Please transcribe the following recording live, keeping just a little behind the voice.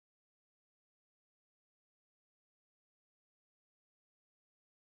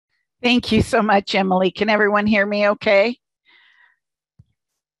Thank you so much, Emily. Can everyone hear me okay?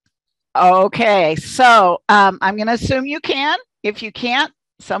 Okay, so I'm going to assume you can. If you can't,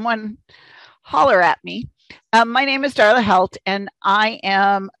 someone holler at me. My name is Darla Helt, and I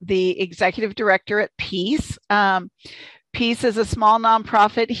am the executive director at Peace. Peace is a small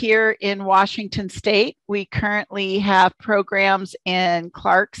nonprofit here in Washington State. We currently have programs in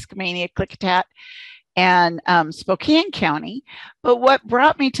Clark, Skamania, Klickitat, and Spokane County. But what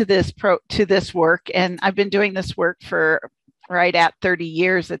brought me to this work, and I've been doing this work for right at 30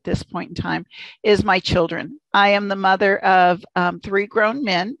 years at this point in time, is my children. I am the mother of 3 grown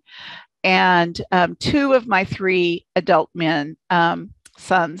men, and 2 of my 3 adult men,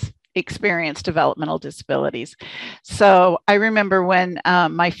 sons, experienced developmental disabilities. So I remember when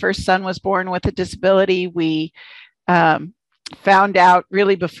my first son was born with a disability, we found out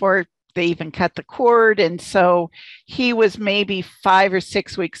really before they even cut the cord. And so he was maybe 5 or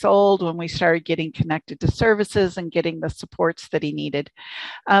 6 weeks old when we started getting connected to services and getting the supports that he needed.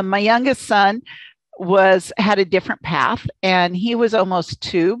 My youngest son had a different path, and he was almost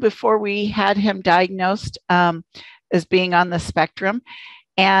 2 before we had him diagnosed as being on the spectrum.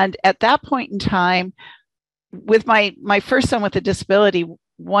 And at that point in time, with my first son with a disability,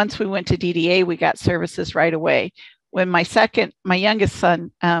 once we went to DDA, we got services right away. When my youngest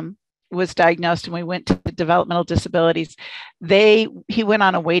son was diagnosed and we went to the developmental disabilities, he went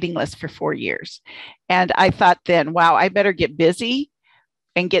on a waiting list for 4 years. And I thought then, wow, I better get busy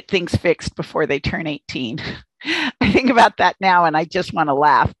and get things fixed before they turn 18. I think about that now and I just want to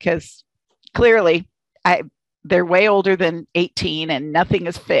laugh because clearly they're way older than 18 and nothing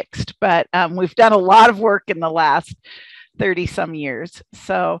is fixed. But we've done a lot of work in the last 30 some years.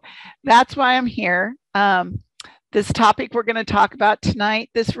 So that's why I'm here. This topic we're going to talk about tonight,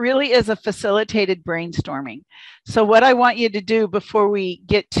 this really is a facilitated brainstorming. So what I want you to do before we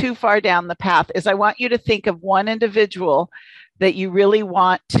get too far down the path is I want you to think of one individual that you really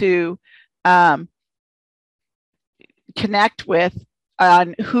want to connect with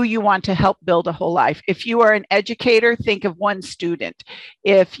on who you want to help build a whole life. If you are an educator, think of one student.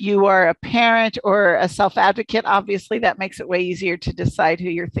 If you are a parent or a self-advocate, obviously that makes it way easier to decide who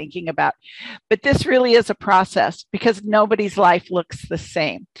you're thinking about. But this really is a process because nobody's life looks the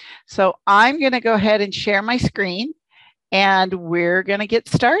same. So I'm going to go ahead and share my screen and we're going to get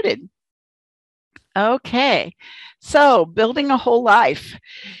started. Okay, so building a whole life.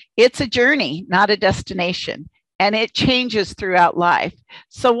 It's a journey, not a destination. And it changes throughout life.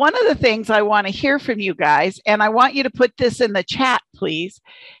 So one of the things I want to hear from you guys, and I want you to put this in the chat, please,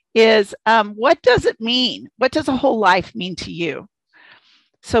 is what does it mean? What does a whole life mean to you?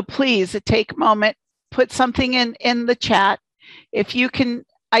 So please take a moment, put something in the chat. If you can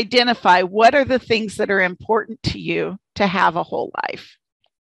identify what are the things that are important to you to have a whole life.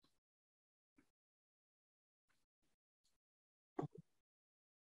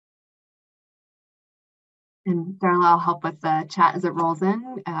 And Darla, I'll help with the chat as it rolls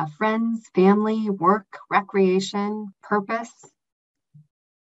in. Friends, family, work, recreation, purpose.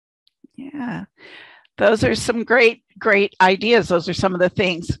 Yeah, those are some great ideas. Those are some of the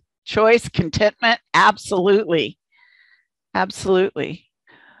things. Choice, contentment, absolutely. Absolutely.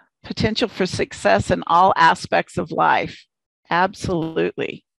 Potential for success in all aspects of life.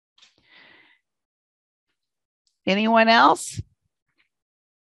 Absolutely. Anyone else?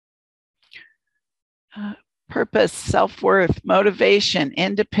 Purpose, self-worth, motivation,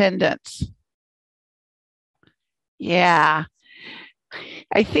 independence. Yeah.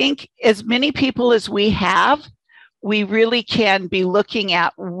 I think as many people as we have, we really can be looking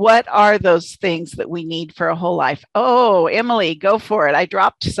at what are those things that we need for a whole life. Oh, Emily, go for it. I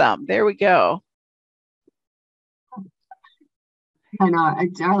dropped some. There we go. I know,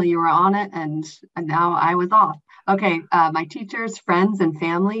 Darla, you were on it and now I was off. Okay, my teachers, friends, and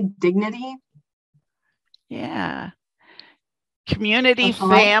family, dignity. Yeah. Community, social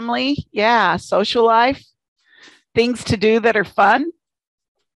family. Life. Yeah. Social life. Things to do that are fun.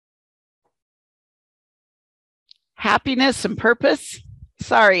 Happiness and purpose.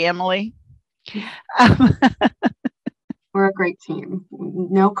 Sorry, Emily. We're a great team.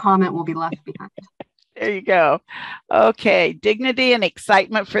 No comment will be left behind. There you go. Okay. Dignity and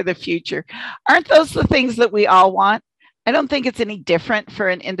excitement for the future. Aren't those the things that we all want? I don't think it's any different for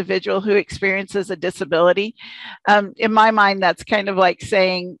an individual who experiences a disability. In my mind, that's kind of like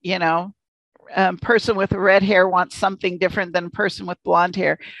saying, you know, person with red hair wants something different than a person with blonde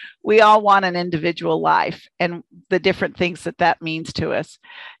hair. We all want an individual life and the different things that means to us.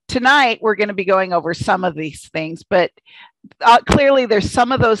 Tonight, we're going to be going over some of these things, but clearly there's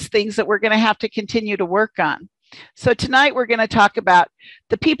some of those things that we're going to have to continue to work on. So tonight we're going to talk about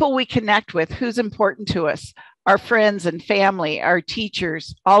the people we connect with, who's important to us, our friends and family, our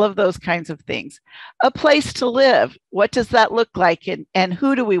teachers, all of those kinds of things. A place to live. What does that look like? And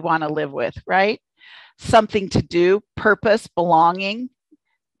who do we want to live with, right? Something to do, purpose, belonging,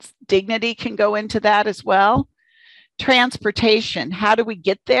 dignity can go into that as well. Transportation. How do we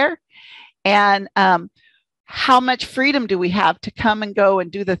get there? And how much freedom do we have to come and go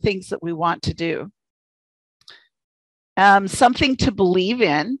and do the things that we want to do? Something to believe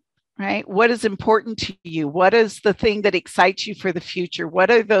in, right? What is important to you? What is the thing that excites you for the future? What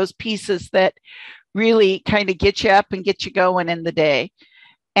are those pieces that really kind of get you up and get you going in the day?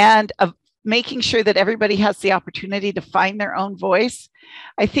 And making sure that everybody has the opportunity to find their own voice.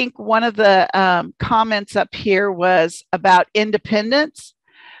 I think one of the comments up here was about independence,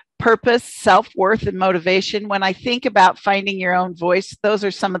 purpose, self-worth, and motivation. When I think about finding your own voice, those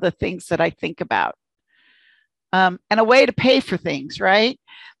are some of the things that I think about. And a way to pay for things, right?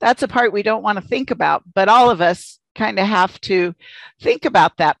 That's a part we don't want to think about, but all of us kind of have to think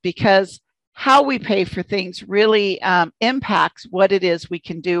about that, because how we pay for things really impacts what it is we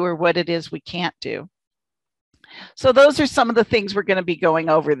can do or what it is we can't do. So those are some of the things we're going to be going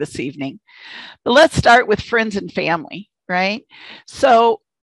over this evening. But let's start with friends and family, right? So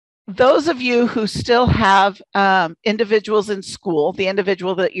those of you who still have individuals in school, the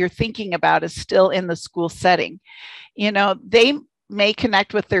individual that you're thinking about is still in the school setting. You know, they may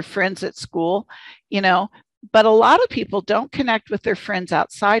connect with their friends at school, you know, but a lot of people don't connect with their friends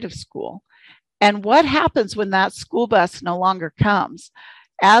outside of school. And what happens when that school bus no longer comes?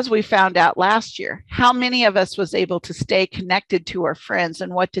 As we found out last year, how many of us was able to stay connected to our friends,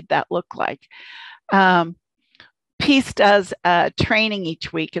 and what did that look like? Peace does training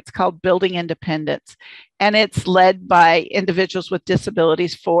each week. It's called Building Independence, and it's led by individuals with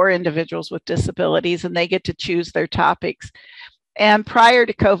disabilities for individuals with disabilities, and they get to choose their topics. And prior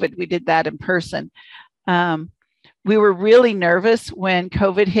to COVID, we did that in person. We were really nervous when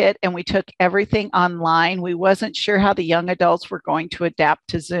COVID hit and we took everything online. We wasn't sure how the young adults were going to adapt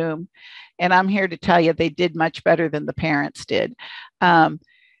to Zoom. And I'm here to tell you, they did much better than the parents did.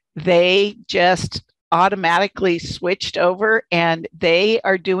 They just automatically switched over and they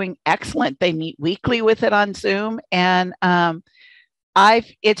are doing excellent. They meet weekly with it on Zoom, and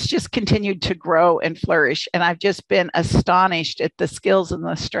it's just continued to grow and flourish. And I've just been astonished at the skills and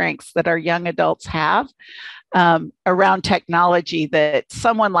the strengths that our young adults have around technology that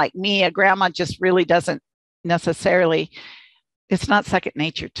someone like me, a grandma, just really doesn't necessarily, it's not second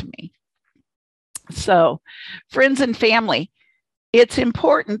nature to me. So friends and family, it's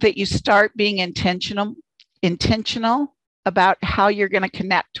important that you start being intentional about how you're going to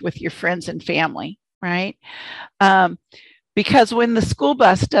connect with your friends and family, right? Because when the school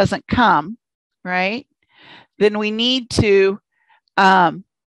bus doesn't come, right, then we need to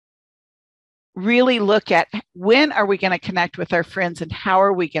really look at when are we going to connect with our friends and how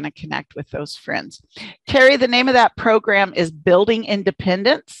are we going to connect with those friends. Terry, the name of that program is Building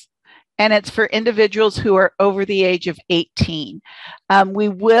Independence, and it's for individuals who are over the age of 18.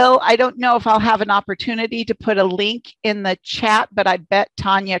 I don't know if I'll have an opportunity to put a link in the chat, but I bet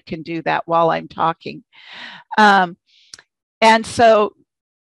Tanya can do that while I'm talking. And so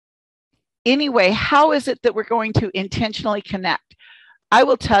anyway, how is it that we're going to intentionally connect? I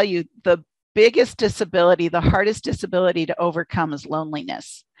will tell you, the biggest disability, the hardest disability to overcome is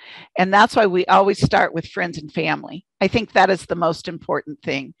loneliness. And that's why we always start with friends and family. I think that is the most important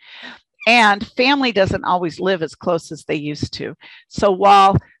thing. And family doesn't always live as close as they used to. So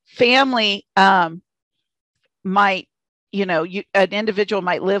while family might, an individual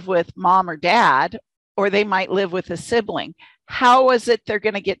might live with mom or dad, or they might live with a sibling, how is it they're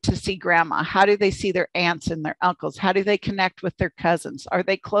going to get to see grandma? How do they see their aunts and their uncles? How do they connect with their cousins? Are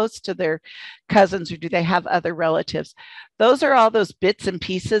they close to their cousins, or do they have other relatives? Those are all those bits and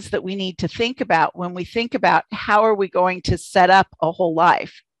pieces that we need to think about when we think about how are we going to set up a whole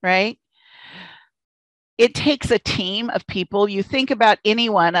life, right? It takes a team of people. You think about any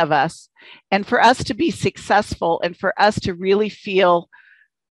one of us, and for us to be successful and for us to really feel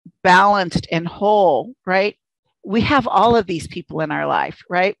balanced and whole, right? We have all of these people in our life,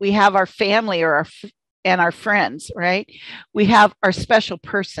 right? We have our family and our friends, right? We have our special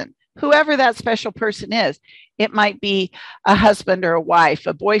person, whoever that special person is. It might be a husband or a wife,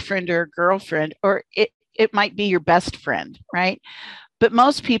 a boyfriend or a girlfriend, or it might be your best friend, right? But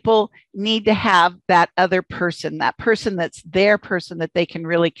most people need to have that other person, that person that's their person that they can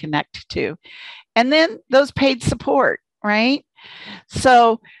really connect to. And then those paid support, right?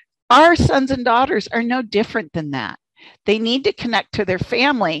 So our sons and daughters are no different than that. They need to connect to their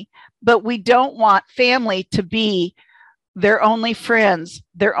family, but we don't want family to be their only friends,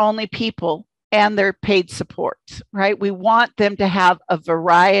 their only people, and their paid supports, right? We want them to have a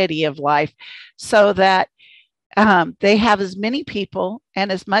variety of life so that they have as many people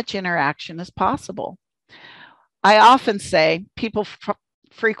and as much interaction as possible. I often say people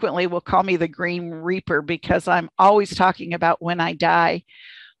frequently will call me the Green Reaper because I'm always talking about when I die.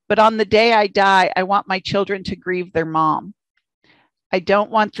 But on the day I die, I want my children to grieve their mom. I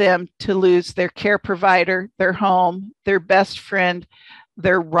don't want them to lose their care provider, their home, their best friend,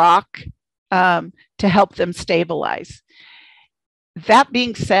 their rock, to help them stabilize. That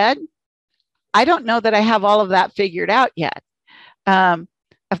being said, I don't know that I have all of that figured out yet. I've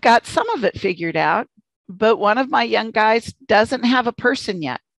got some of it figured out, but one of my young guys doesn't have a person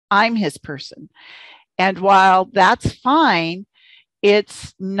yet. I'm his person. And while that's fine,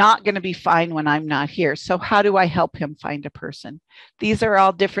 it's not going to be fine when I'm not here. So how do I help him find a person? These are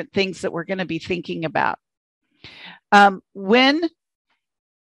all different things that we're going to be thinking about. When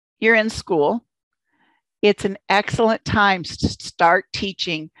you're in school, it's an excellent time to start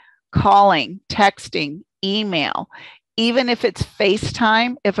teaching calling, texting, email. Even if it's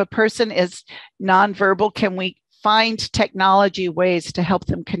FaceTime, if a person is nonverbal, can we find technology ways to help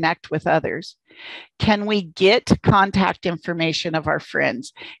them connect with others? Can we get contact information of our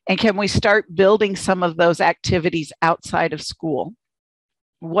friends? And can we start building some of those activities outside of school?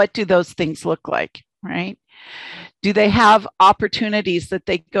 What do those things look like, right? Do they have opportunities that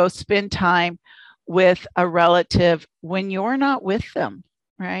they go spend time with a relative when you're not with them,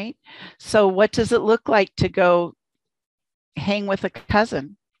 right? So what does it look like to go hang with a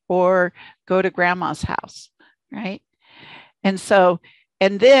cousin or go to grandma's house, right? And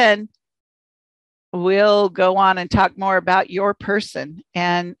then we'll go on and talk more about your person.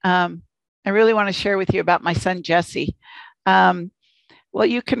 And I really want to share with you about my son, Jesse. Well,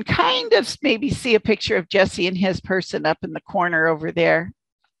 you can kind of maybe see a picture of Jesse and his person up in the corner over there.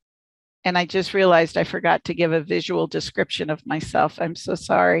 And I just realized I forgot to give a visual description of myself. I'm so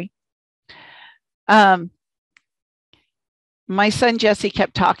sorry. My son, Jesse,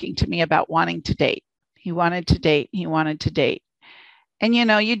 kept talking to me about wanting to date. He wanted to date. He wanted to date. And, you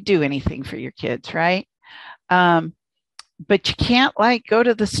know, you'd do anything for your kids, right? But you can't like go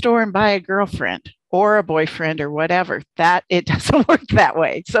to the store and buy a girlfriend or a boyfriend or whatever. That it doesn't work that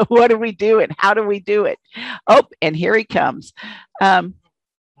way. So what do we do and how do we do it? Oh, and here he comes.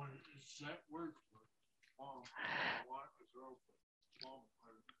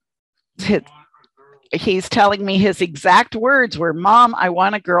 He's telling me his exact words were, "Mom, I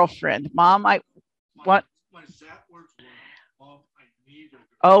want a girlfriend. Mom, I want."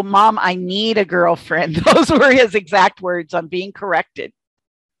 Oh, Mom, I need a girlfriend. Those were his exact words. I'm being corrected.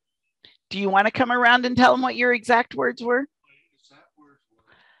 Do you want to come around and tell him what your exact words were?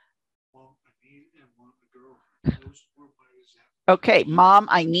 Okay, Mom,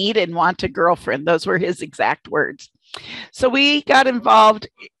 I need and want a girlfriend. Those were his exact words. So we got involved.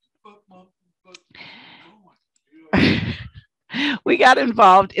 We got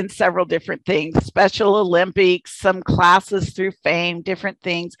involved in several different things, Special Olympics, some classes through FAME, different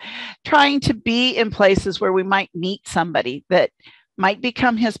things, trying to be in places where we might meet somebody that might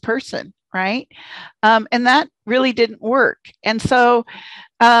become his person, right? And that really didn't work. And so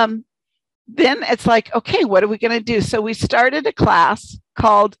then it's like, okay, what are we going to do? So we started a class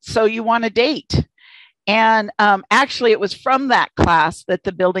called So You Want to Date. And actually, it was from that class that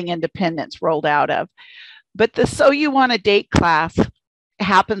the Building Independence rolled out of. But the So You Want to Date class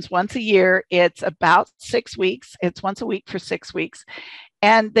happens once a year. It's about 6 weeks. It's once a week for 6 weeks.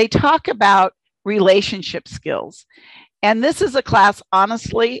 And they talk about relationship skills. And this is a class,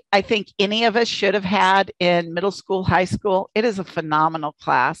 honestly, I think any of us should have had in middle school, high school. It is a phenomenal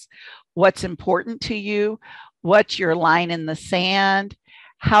class. What's important to you? What's your line in the sand?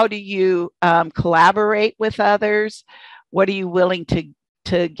 How do you collaborate with others? What are you willing to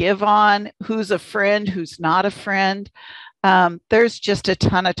give on? Who's a friend? Who's not a friend? There's just a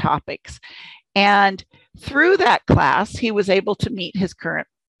ton of topics. And through that class, he was able to meet his current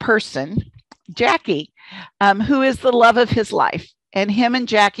person, Jackie, who is the love of his life. And him and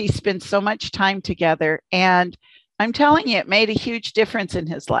Jackie spend so much time together. And I'm telling you, it made a huge difference in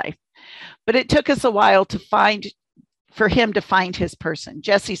his life. But it took us a while for him to find his person.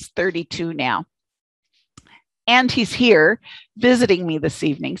 Jesse's 32 now. And he's here visiting me this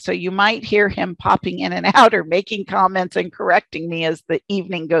evening. So you might hear him popping in and out or making comments and correcting me as the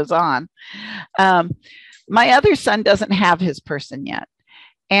evening goes on. My other son doesn't have his person yet.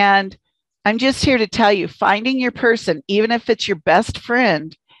 And I'm just here to tell you, finding your person, even if it's your best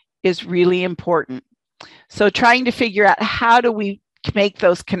friend, is really important. So trying to figure out how do we make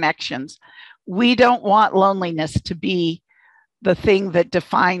those connections. We don't want loneliness to be the thing that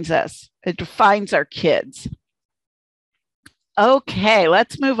defines us. It defines our kids. Okay,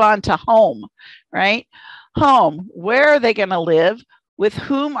 let's move on to home, right? Home, where are they going to live? With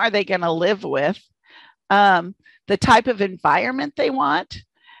whom are they going to live with? The type of environment they want,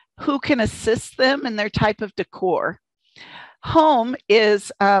 who can assist them in their type of decor. Home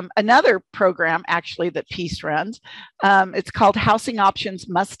is another program actually that Peace runs. It's called Housing Options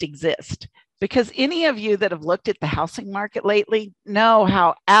Must Exist, because any of you that have looked at the housing market lately know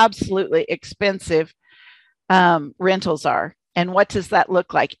how absolutely expensive rentals are. And what does that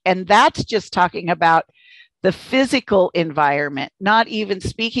look like? And that's just talking about the physical environment, not even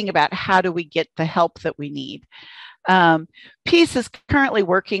speaking about how do we get the help that we need. Peace is currently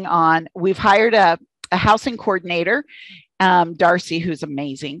working on, we've hired a housing coordinator, Darcy, who's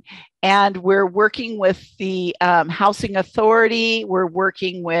amazing. And we're working with the Housing Authority. We're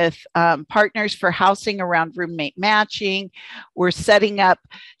working with Partners for Housing around roommate matching. We're setting up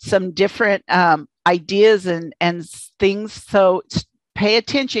some different ideas and things. So pay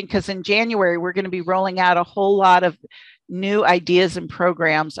attention, because in January, we're going to be rolling out a whole lot of new ideas and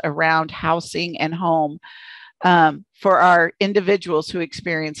programs around housing and home for our individuals who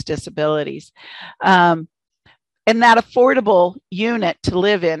experience disabilities. And that affordable unit to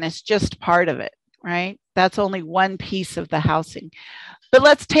live in is just part of it, right? That's only one piece of the housing. But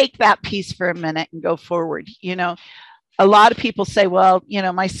let's take that piece for a minute and go forward. You know, a lot of people say, well, you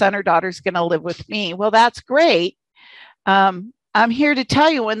know, my son or daughter's going to live with me. Well, that's great. I'm here to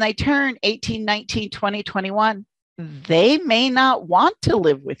tell you, when they turn 18, 19, 20, 21, they may not want to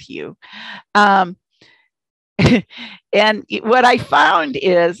live with you. And what I found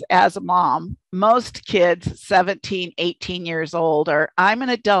is, as a mom, most kids 17, 18 years old are, I'm an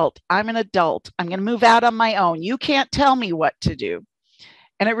adult. I'm going to move out on my own. You can't tell me what to do.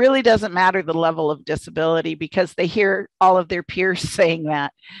 And it really doesn't matter the level of disability, because they hear all of their peers saying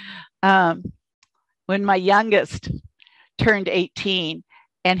that. When my youngest turned 18,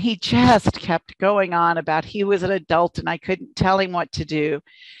 and he just kept going on about he was an adult and I couldn't tell him what to do.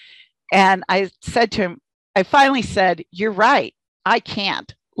 And I said to him, I finally said, you're right, I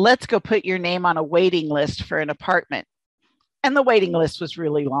can't. Let's go put your name on a waiting list for an apartment. And the waiting list was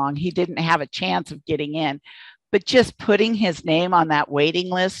really long. He didn't have a chance of getting in. But just putting his name on that waiting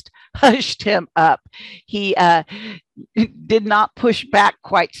list hushed him up. He did not push back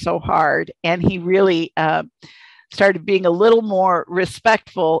quite so hard. And he really started being a little more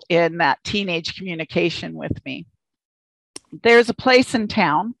respectful in that teenage communication with me. There's a place in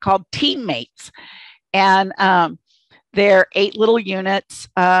town called Teammates. And they're 8 little units.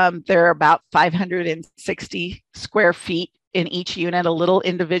 They're about 560 square feet in each unit, a little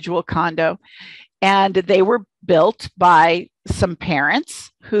individual condo. And they were built by some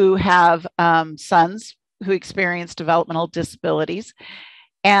parents who have sons who experience developmental disabilities,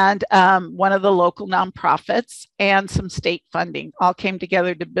 and one of the local nonprofits and some state funding all came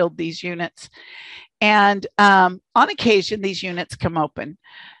together to build these units. And on occasion, these units come open.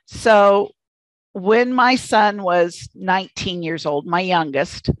 So when my son was 19 years old, my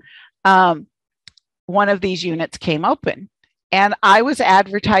youngest, one of these units came open. And I was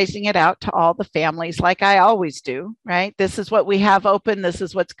advertising it out to all the families, like I always do, right? This is what we have open. This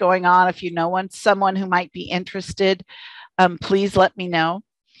is what's going on. If you know someone who might be interested, please let me know.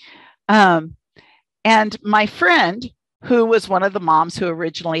 And my friend, who was one of the moms who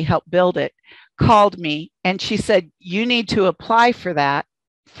originally helped build it, called me and she said, you need to apply for that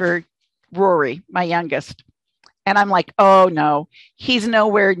for Rory, my youngest. And I'm like, oh no, he's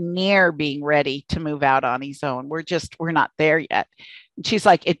nowhere near being ready to move out on his own. We're not there yet. And she's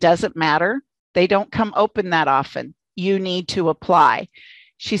like, it doesn't matter. They don't come open that often. You need to apply.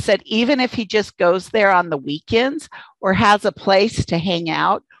 She said, even if he just goes there on the weekends or has a place to hang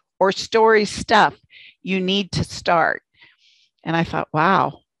out or store his stuff, you need to start. And I thought,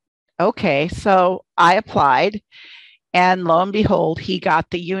 wow, okay. So I applied, and lo and behold, he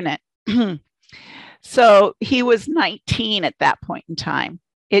got the unit. So he was 19 at that point in time.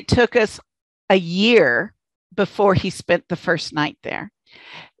 It took us a year before he spent the first night there.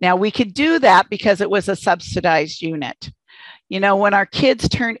 Now, we could do that because it was a subsidized unit. You know, when our kids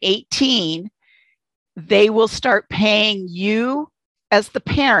turn 18, they will start paying you as the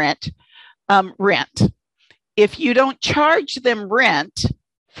parent rent. If you don't charge them rent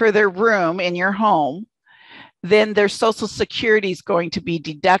for their room in your home, then their Social Security is going to be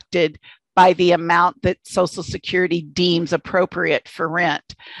deducted by the amount that Social Security deems appropriate for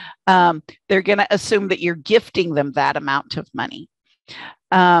rent. They're going to assume that you're gifting them that amount of money.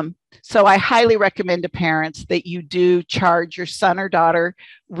 So I highly recommend to parents that you do charge your son or daughter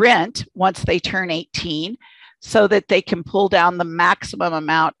rent once they turn 18 so that they can pull down the maximum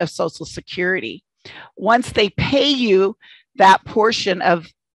amount of Social Security. Once they pay you that portion of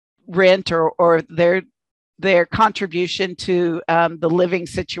rent or their contribution to the living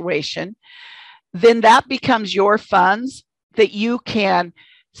situation, then that becomes your funds that you can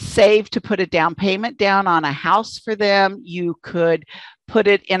save to put a down payment down on a house for them. You could put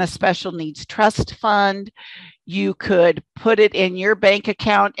it in a special needs trust fund. You could put it in your bank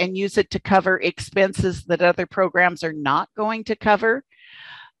account and use it to cover expenses that other programs are not going to cover.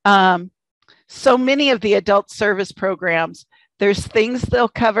 So many of the adult service programs, there's things they'll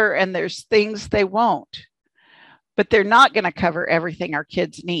cover and there's things they won't, but they're not going to cover everything our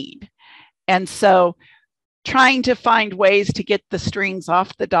kids need. And so trying to find ways to get the strings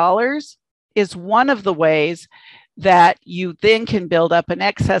off the dollars is one of the ways that you then can build up an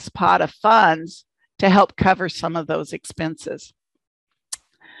excess pot of funds to help cover some of those expenses.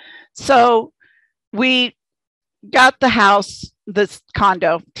 So we got the house, this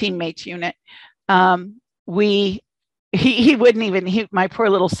condo, teammates unit. He wouldn't even, my poor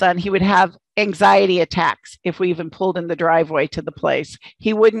little son, he would have anxiety attacks if we even pulled in the driveway to the place.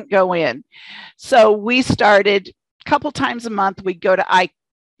 He wouldn't go in. So we started a couple times a month, we'd go to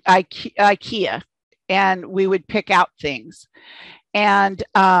IKEA and we would pick out things. And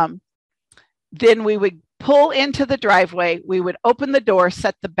then we would pull into the driveway, we would open the door,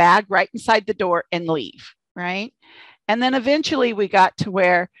 set the bag right inside the door and leave, right? And then eventually we got to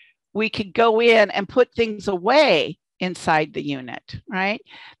where we could go in and put things away inside the unit, right?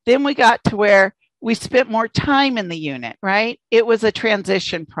 Then we got to where we spent more time in the unit, right? It was a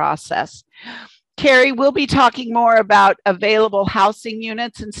transition process. Carrie, we'll be talking more about available housing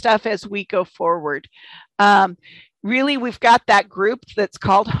units and stuff as we go forward. Really, we've got that group that's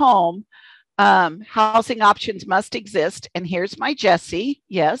called home. Housing options must exist. And here's my Jessie.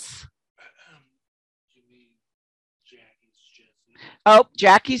 Yes. Oh,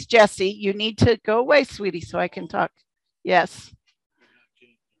 Jackie's Jessie. You need to go away, sweetie, so I can talk. Yes.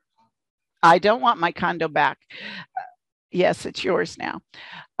 I don't want my condo back. Yes, it's yours now.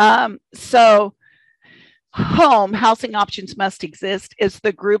 So home, housing options must exist, is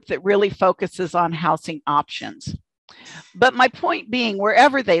the group that really focuses on housing options. But my point being,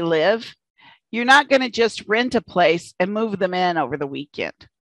 wherever they live, you're not going to just rent a place and move them in over the weekend.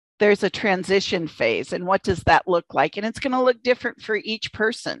 There's a transition phase. And what does that look like? And it's going to look different for each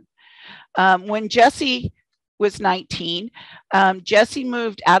person. When Jesse was 19, Jesse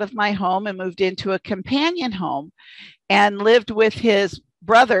moved out of my home and moved into a companion home and lived with his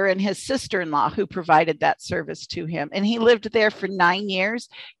brother and his sister-in-law who provided that service to him. And he lived there for 9 years.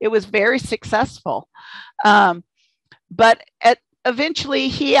 It was very successful. But eventually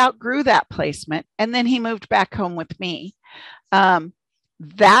he outgrew that placement and then he moved back home with me.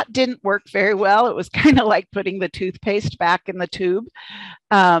 That didn't work very well. It was kind of like putting the toothpaste back in the tube.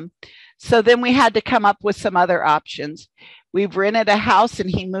 So then we had to come up with some other options. We've rented a house and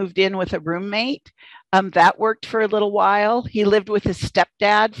he moved in with a roommate. That worked for a little while. He lived with his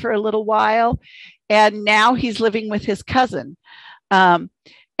stepdad for a little while. And now he's living with his cousin. And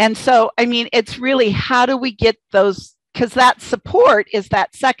so, I mean, it's really, how do we get those? Because that support is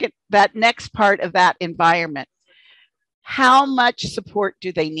that next part of that environment. How much support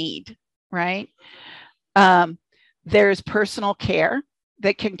do they need, right? There's personal care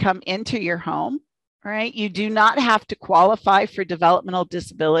that can come into your home, right? You do not have to qualify for developmental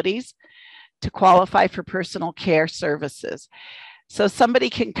disabilities to qualify for personal care services. So somebody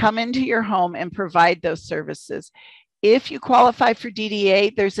can come into your home and provide those services. If you qualify for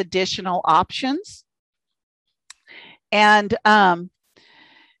DDA, there's additional options. And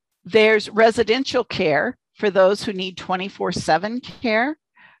there's residential care for those who need 24/7 care,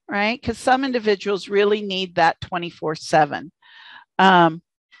 right? Because some individuals really need that 24/7.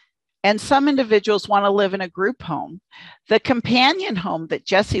 And some individuals want to live in a group home. The companion home that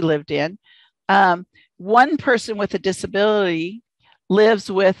Jesse lived in, one person with a disability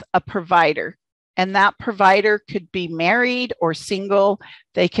lives with a provider. And that provider could be married or single.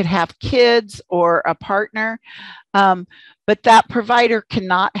 They could have kids or a partner. But that provider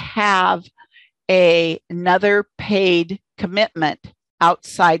cannot have another paid commitment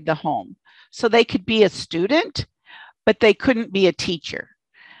outside the home. So they could be a student, but they couldn't be a teacher.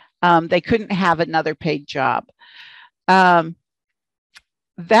 They couldn't have another paid job. That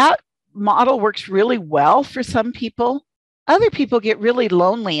model works really well for some people. Other people get really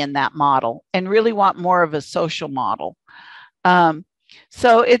lonely in that model and really want more of a social model.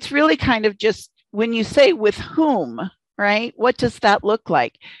 So it's really kind of just when you say with whom, right? What does that look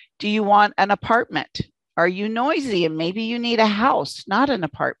like? Do you want an apartment? Are you noisy and maybe you need a house, not an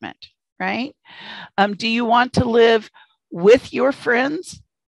apartment, right? Do you want to live with your friends?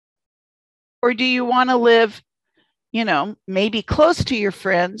 Or do you want to live, maybe close to your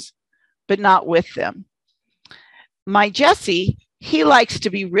friends, but not with them? My Jesse, he likes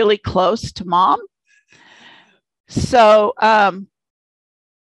to be really close to mom. So,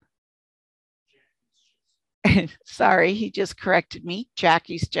 sorry, he just corrected me.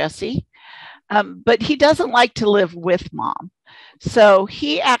 Jackie's Jesse. But he doesn't like to live with mom. So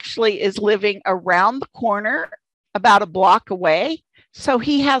he actually is living around the corner, about a block away. So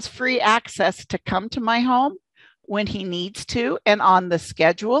he has free access to come to my home when he needs to and on the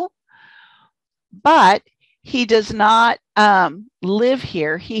schedule. But he does not live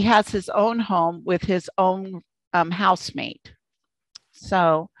here. He has his own home with his own housemate.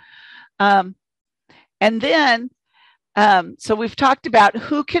 So, and then, so we've talked about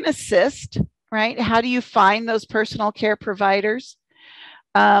who can assist, right? How do you find those personal care providers?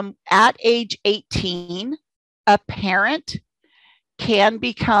 At age 18, a parent can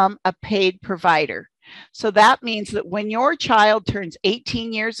become a paid provider. So that means that when your child turns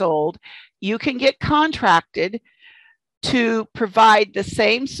 18 years old, you can get contracted to provide the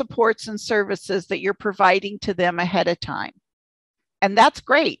same supports and services that you're providing to them ahead of time. And that's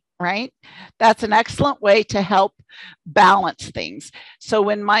great, right? That's an excellent way to help balance things. So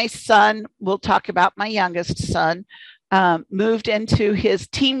when my son, we'll talk about my youngest son, moved into his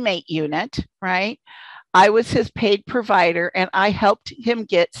teammate unit, right? I was his paid provider and I helped him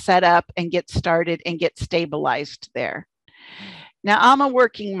get set up and get started and get stabilized there. Now I'm a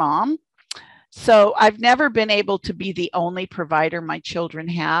working mom, so I've never been able to be the only provider my children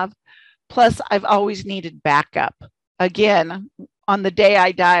have. Plus, I've always needed backup. Again, on the day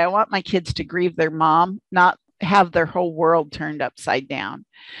I die, I want my kids to grieve their mom, not have their whole world turned upside down.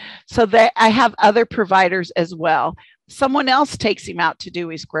 So that I have other providers as well. Someone else takes him out to do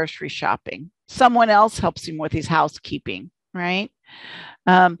his grocery shopping. Someone else helps him with his housekeeping, right?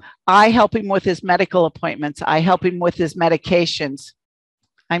 I help him with his medical appointments. I help him with his medications.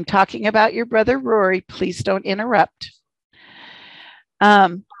 I'm talking about your brother, Rory. Please don't interrupt.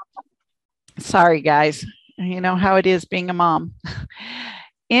 Sorry, guys. You know how it is being a mom.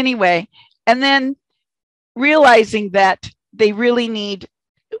 Anyway, and then realizing that they really need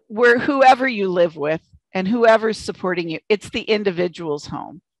whoever you live with and whoever's supporting you, it's the individual's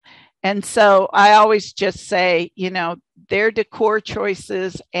home. And so I always just say, their decor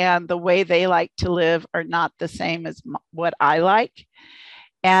choices and the way they like to live are not the same as what I like.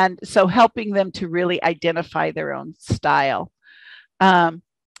 And so helping them to really identify their own style. Before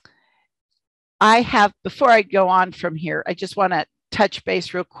I go on from here, I just want to touch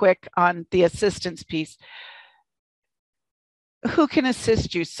base real quick on the assistance piece. Who can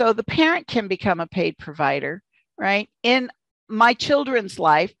assist you? So the parent can become a paid provider, right? In my children's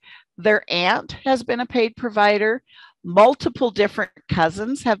life, their aunt has been a paid provider. Multiple different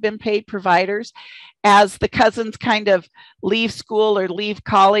cousins have been paid providers. As the cousins kind of leave school or leave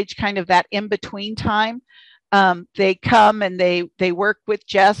college, kind of that in-between time, they come and they work with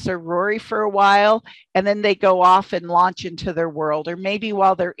Jess or Rory for a while, and then they go off and launch into their world. Or maybe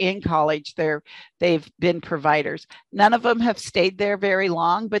while they're in college, they've been providers. None of them have stayed there very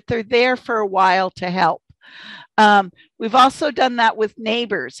long, but they're there for a while to help. We've also done that with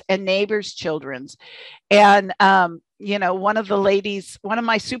neighbors and neighbors' children's. And, one of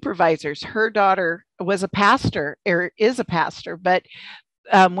my supervisors, her daughter was a pastor or is a pastor, but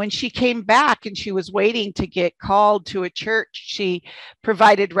when she came back and she was waiting to get called to a church, she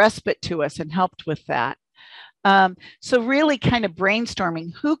provided respite to us and helped with that. So really kind of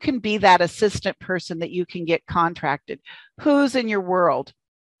brainstorming who can be that assistant person that you can get contracted. Who's in your world?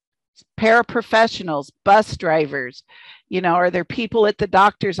 Paraprofessionals, bus drivers, are there people at the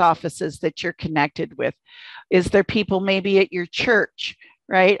doctor's offices that you're connected with? Is there people maybe at your church,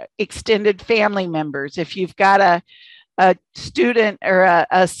 right? Extended family members. If you've got a student or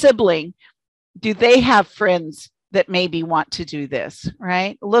a sibling, do they have friends that maybe want to do this,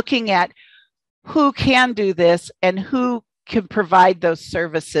 right? Looking at who can do this and who can provide those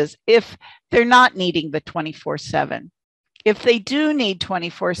services if they're not needing the 24/7. If they do need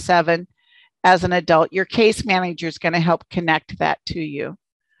 24/7 as an adult, your case manager is going to help connect you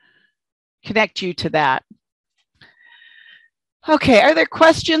to that. Okay, are there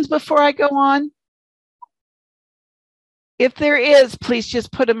questions before I go on? If there is, please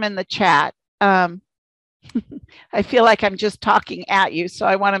just put them in the chat. I feel like I'm just talking at you, so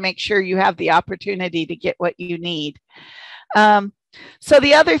I want to make sure you have the opportunity to get what you need. So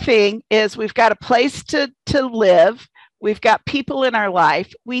the other thing is we've got a place to live. We've got people in our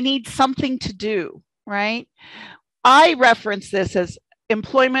life. We need something to do, right? I reference this as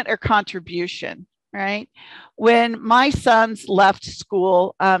employment or contribution, right? When my sons left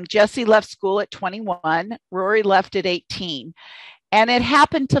school, Jesse left school at 21, Rory left at 18, and it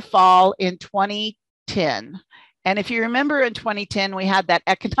happened to fall in 2010. And if you remember in 2010, we had that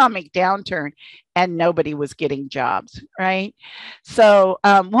economic downturn and nobody was getting jobs, right? So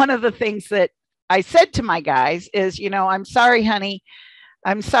one of the things that I said to my guys is, I'm sorry, honey,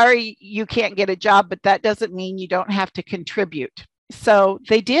 I'm sorry you can't get a job, but that doesn't mean you don't have to contribute. So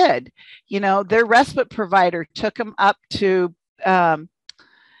they did. Their respite provider took them up to the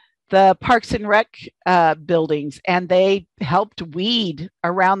Parks and Rec buildings, and they helped weed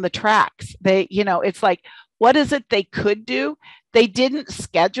around the tracks. It's like, what is it they could do? They didn't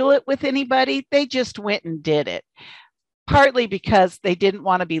schedule it with anybody. They just went and did it. Partly because they didn't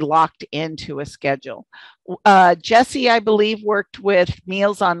want to be locked into a schedule. Jesse, I believe, worked with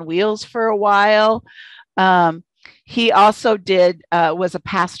Meals on Wheels for a while. He also was a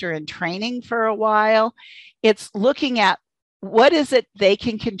pastor in training for a while. It's looking at what is it they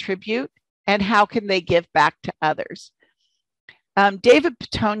can contribute and how can they give back to others. David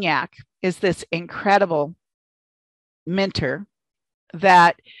Petoniak is this incredible mentor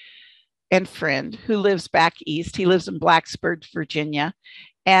and friend who lives back east. He lives in Blacksburg, Virginia.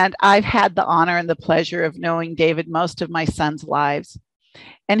 And I've had the honor and the pleasure of knowing David most of my son's lives.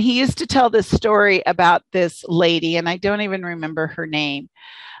 And he used to tell this story about this lady, and I don't even remember her name.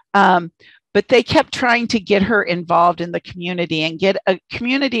 But they kept trying to get her involved in the community and get a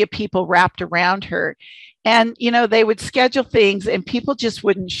community of people wrapped around her. And, they would schedule things and people just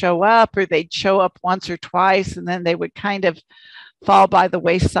wouldn't show up, or they'd show up once or twice, and then they would kind of fall by the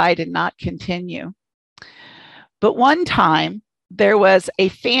wayside and not continue. But one time there was a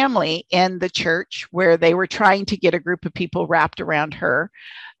family in the church where they were trying to get a group of people wrapped around her.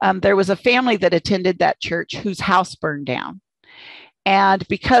 There was a family that attended that church whose house burned down. And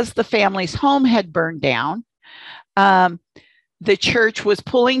because the family's home had burned down, the church was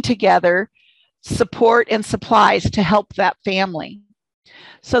pulling together support and supplies to help that family.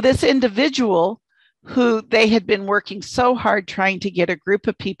 So this individual, who they had been working so hard trying to get a group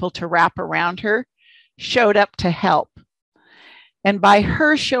of people to wrap around her, showed up to help. And by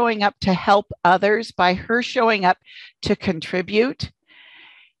her showing up to help others, by her showing up to contribute,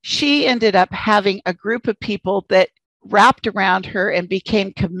 she ended up having a group of people that wrapped around her and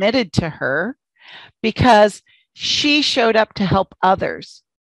became committed to her because she showed up to help others.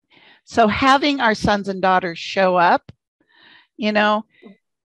 So having our sons and daughters show up,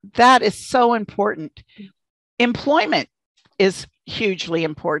 that is so important. Employment is hugely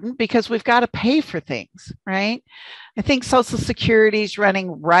important because we've got to pay for things, right? I think Social Security is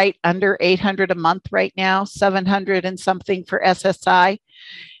running right under $800 a month right now, $700 and something for SSI.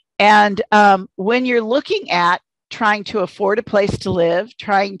 And when you're looking at trying to afford a place to live,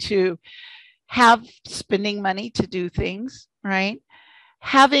 trying to have spending money to do things, right?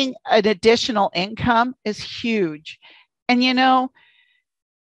 Having an additional income is huge. And,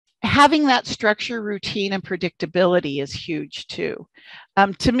 having that structure, routine, and predictability is huge too.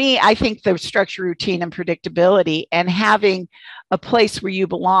 To me, I think the structure, routine, and predictability and having a place where you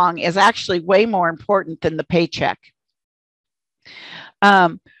belong is actually way more important than the paycheck.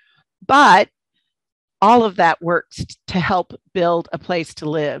 But all of that works to help build a place to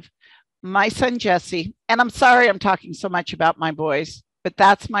live. My son, Jesse, and I'm sorry I'm talking so much about my boys, but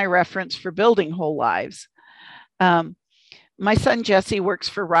that's my reference for building whole lives. My son, Jesse, works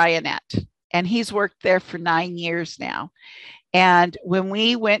for Ryanette, and he's worked there for 9 years now. And when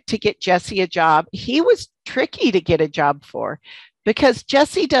we went to get Jesse a job, he was tricky to get a job for because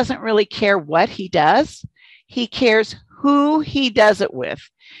Jesse doesn't really care what he does. He cares who he does it with.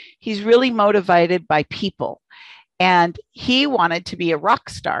 He's really motivated by people. And he wanted to be a rock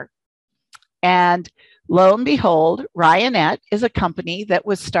star. And lo and behold, Ryanette is a company that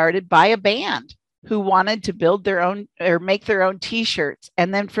was started by a band who wanted to build their own or make their own t-shirts.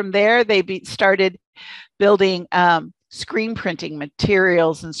 And then from there, they started building screen printing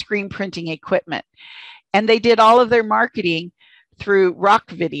materials and screen printing equipment. And they did all of their marketing through rock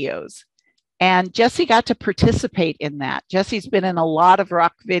videos. And Jesse got to participate in that. Jesse's been in a lot of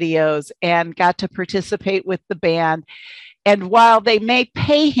rock videos and got to participate with the band. And while they may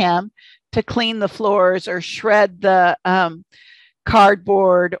pay him to clean the floors or shred the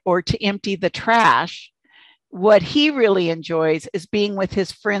cardboard or to empty the trash, what he really enjoys is being with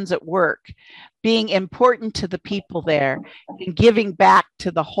his friends at work, being important to the people there, and giving back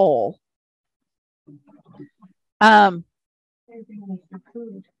to the whole.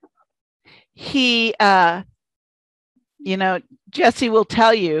 He you know, Jesse will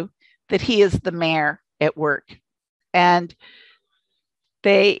tell you that he is the mayor at work. And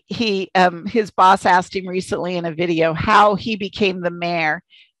his boss asked him recently in a video how he became the mayor.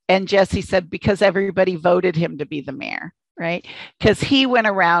 And Jesse said, because everybody voted him to be the mayor, right? Because he went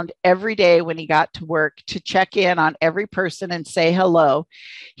around every day when he got to work to check in on every person and say hello.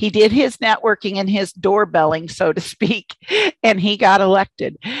 He did his networking and his doorbelling, so to speak, and he got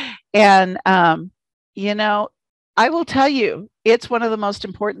elected. And, you know, I will tell you, it's one of the most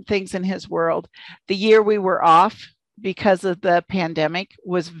important things in his world. The year we were off because of the pandemic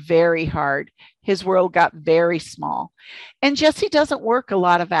was very hard. His world got very small. And Jesse doesn't work a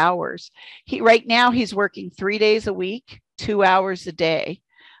lot of hours. Right now he's working 3 days a week, 2 hours a day.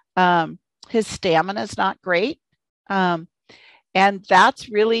 His stamina is not great. And that's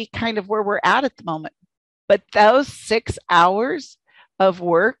really kind of where we're at the moment. But those 6 hours of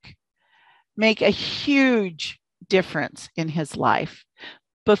work make a huge difference in his life.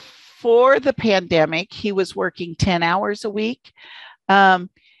 Before the pandemic, he was working 10 hours a week. And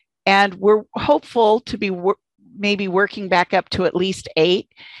we're hopeful to be maybe working back up to at least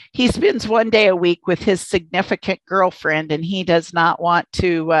 8. He spends 1 day a week with his significant girlfriend, and he does not want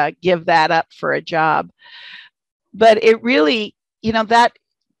to give that up for a job. But it really, you know, that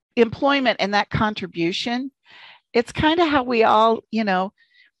employment and that contribution, it's kind of how we all, you know,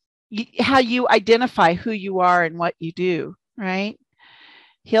 how you identify who you are and what you do, right?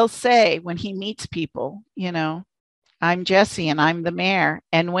 He'll say when he meets people, you know, I'm Jesse and I'm the mayor.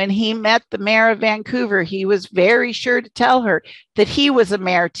 And when he met the mayor of Vancouver, he was very sure to tell her that he was a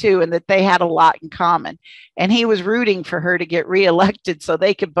mayor too and that they had a lot in common. And he was rooting for her to get reelected so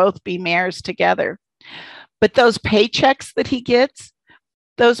they could both be mayors together. But those paychecks that he gets,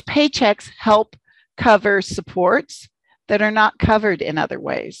 those paychecks help cover supports that are not covered in other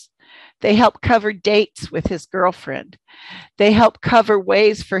ways. They help cover dates with his girlfriend. They help cover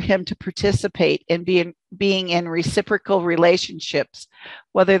ways for him to participate in being in reciprocal relationships,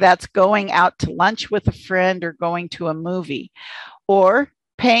 whether that's going out to lunch with a friend or going to a movie, or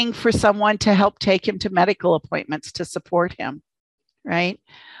paying for someone to help take him to medical appointments to support him, right?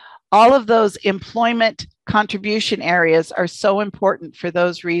 All of those employment contribution areas are so important for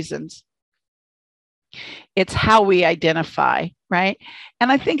those reasons. It's how we identify, right? And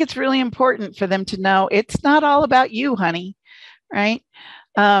I think it's really important for them to know it's not all about you, honey, right?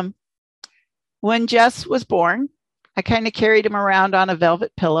 When Jess was born, I kind of carried him around on a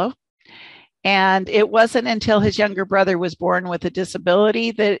velvet pillow. And it wasn't until his younger brother was born with a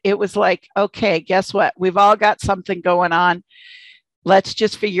disability that it was like, okay, guess what? We've all got something going on. Let's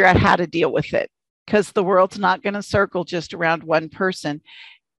just figure out how to deal with it, because the world's not going to circle just around one person.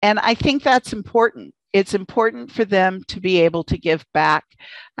 And I think that's important. It's important for them to be able to give back.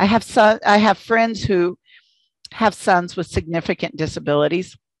 I have friends who have sons with significant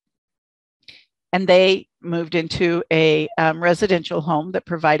disabilities, and they moved into a residential home that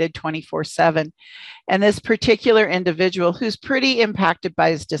provided 24/7. And this particular individual, who's pretty impacted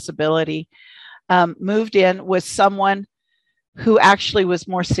by his disability, moved in with someone who actually was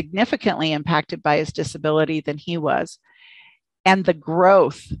more significantly impacted by his disability than he was. And the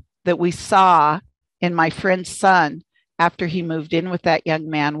growth that we saw in my friend's son after he moved in with that young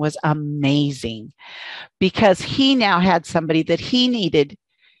man was amazing, because he now had somebody that he needed.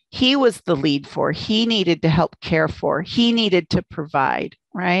 He was the lead for, he needed to help care for, he needed to provide,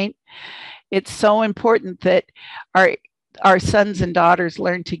 right? It's so important that our sons and daughters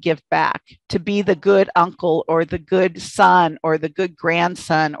learn to give back, to be the good uncle or the good son or the good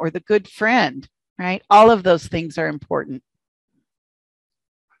grandson or the good friend, right? All of those things are important.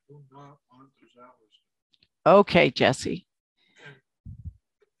 Okay, Jesse.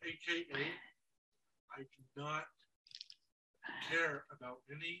 AKA, I do not care about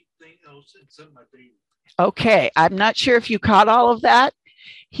anything else except my baby. Okay, I'm not sure if you caught all of that.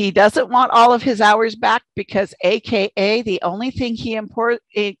 He doesn't want all of his hours back because AKA the only thing he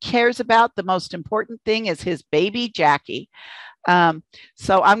cares about, the most important thing, is his baby Jackie.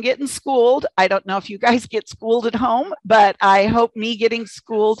 So I'm getting schooled. I don't know if you guys get schooled at home, but I hope me getting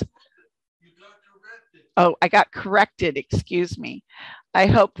schooled. Oh, I got corrected. Excuse me. I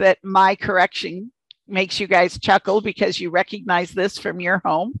hope that my correction makes you guys chuckle because you recognize this from your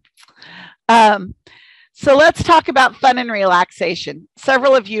home. So let's talk about fun and relaxation.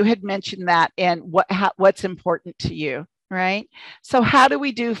 Several of you had mentioned that and what's important to you, right? So how do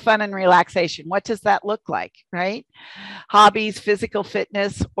we do fun and relaxation? What does that look like, right? Hobbies, physical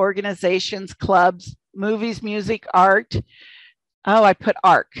fitness, organizations, clubs, movies, music, art. Oh, I put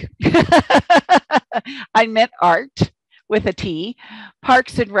ARC. I meant art, with a T.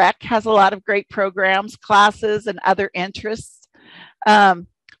 Parks and Rec has a lot of great programs, classes, and other interests.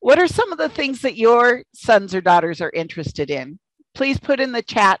 What are some of the things that your sons or daughters are interested in? Please put in the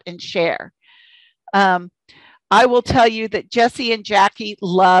chat and share. I will tell you that Jesse and Jackie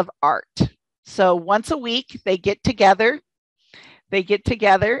love art. So once a week, they get together.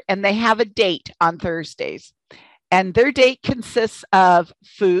 And they have a date on Thursdays. And their date consists of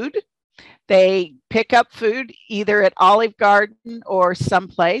food. They pick up food either at Olive Garden or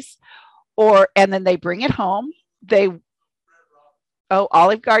someplace, and then they bring it home.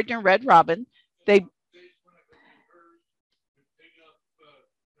 Olive Garden and Red Robin.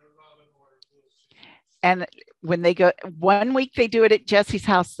 And when they go, one week they do it at Jesse's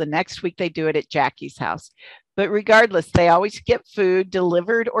house, the next week they do it at Jackie's house. But regardless, they always get food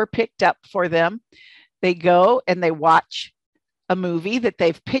delivered or picked up for them. They go and they watch a movie that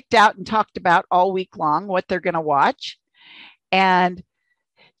they've picked out and talked about all week long, what they're going to watch. And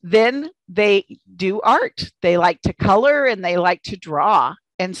then they do art. They like to color and they like to draw.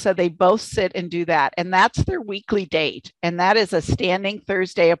 And so they both sit and do that. And that's their weekly date. And that is a standing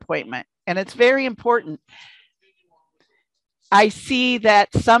Thursday appointment. And it's very important. I see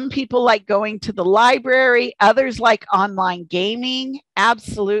that some people like going to the library, others like online gaming.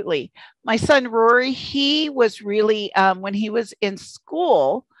 Absolutely. My son, Rory, he was really, when he was in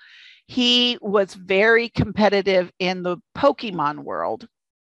school, he was very competitive in the Pokemon world.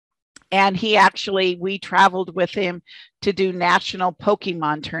 And we traveled with him to do national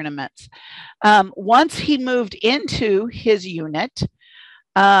Pokemon tournaments. Once he moved into his unit,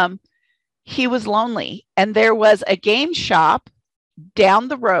 he was lonely, and there was a game shop down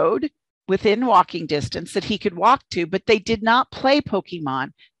the road within walking distance that he could walk to, but they did not play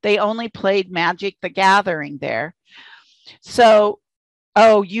Pokemon. They only played Magic the Gathering there. So,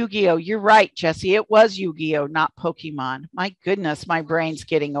 Yu-Gi-Oh! You're right, Jesse. It was Yu-Gi-Oh!, not Pokemon. My goodness, my brain's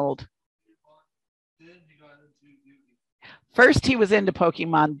getting old. First, he was into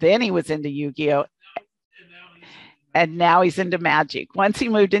Pokemon, then he was into Yu-Gi-Oh! And now he's into Magic. Once he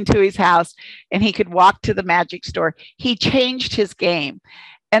moved into his house and he could walk to the Magic store, he changed his game.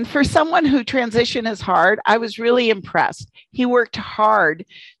 And for someone who transition is hard, I was really impressed. He worked hard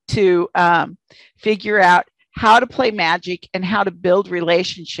to figure out how to play Magic and how to build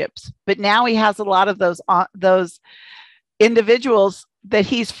relationships. But now he has a lot of those individuals that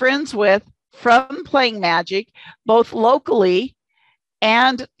he's friends with from playing Magic, both locally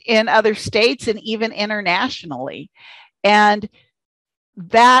and in other states and even internationally. And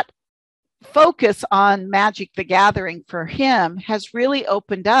that focus on Magic the Gathering for him has really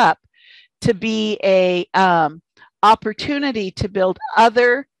opened up to be a opportunity to build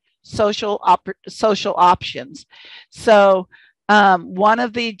other social options. So one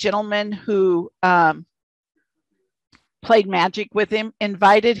of the gentlemen who played Magic with him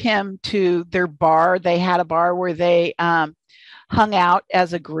invited him to their bar. They had a bar where they hung out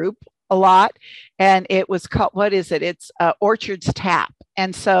as a group a lot, and it was called, it's Orchard's Tap.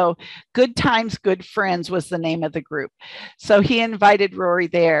 And so Good Times, Good Friends was the name of the group. So he invited Rory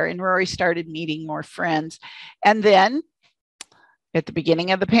there, and Rory started meeting more friends. And then at the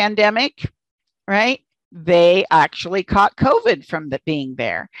beginning of the pandemic, right, they actually caught COVID from being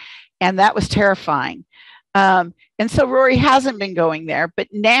there. And that was terrifying. And so Rory hasn't been going there, but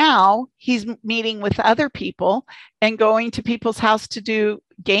now he's meeting with other people and going to people's house to do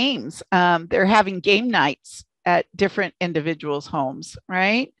games. They're having game nights at different individuals' homes,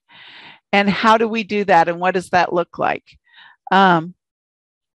 right? And how do we do that? And what does that look like?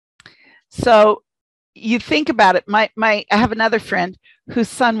 So you think about it. I have another friend whose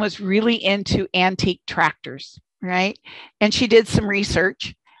son was really into antique tractors, right? And she did some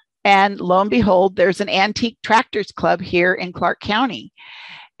research. And lo and behold, there's an antique tractors club here in Clark County.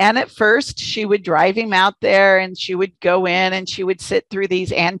 And at first, she would drive him out there and she would go in and she would sit through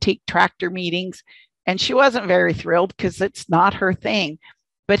these antique tractor meetings. And she wasn't very thrilled because it's not her thing,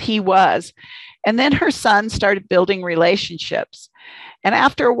 but he was. And then her son started building relationships. And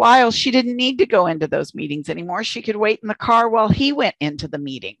after a while, she didn't need to go into those meetings anymore. She could wait in the car while he went into the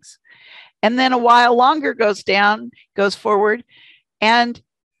meetings. And then a while longer goes forward, and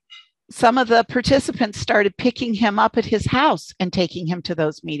some of the participants started picking him up at his house and taking him to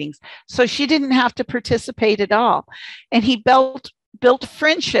those meetings. So she didn't have to participate at all. And he built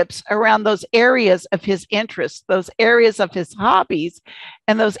friendships around those areas of his interests, those areas of his hobbies,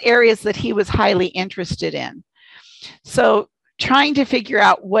 and those areas that he was highly interested in. So trying to figure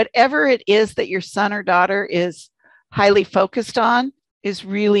out whatever it is that your son or daughter is highly focused on is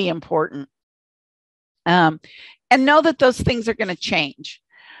really important. And know that those things are going to change.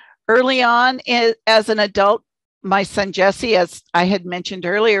 Early on, as an adult, my son Jesse, as I had mentioned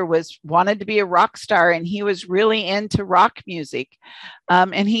earlier, wanted to be a rock star, and he was really into rock music.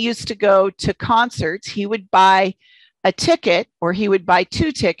 And he used to go to concerts. He would buy a ticket, or he would buy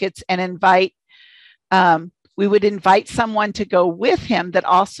 2 tickets and we would invite someone to go with him that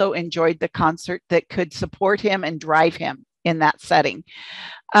also enjoyed the concert, that could support him and drive him in that setting.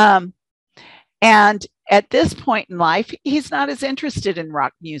 And at this point in life, he's not as interested in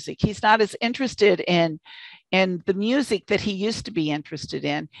rock music. He's not as interested in the music that he used to be interested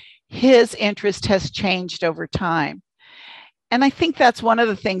in. His interest has changed over time. And I think that's one of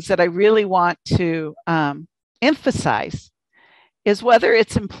the things that I really want to emphasize, is whether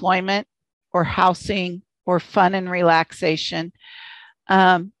it's employment or housing or fun and relaxation,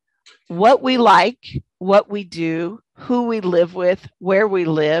 what we like, what we do, who we live with, where we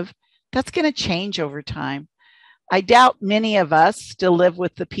live, that's going to change over time. I doubt many of us still live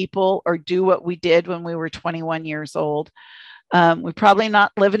with the people or do what we did when we were 21 years old. We're probably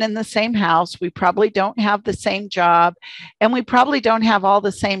not living in the same house. We probably don't have the same job, and we probably don't have all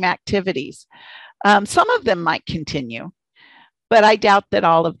the same activities. Some of them might continue, but I doubt that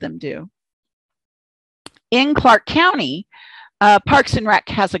all of them do. In Clark County, Parks and Rec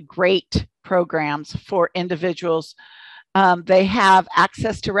has a great programs for individuals. They have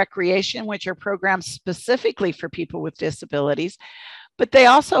access to recreation, which are programs specifically for people with disabilities, but they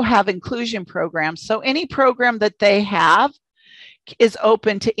also have inclusion programs. So any program that they have is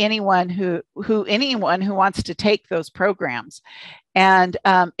open to anyone who wants to take those programs. And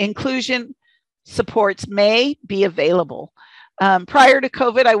inclusion supports may be available. Prior to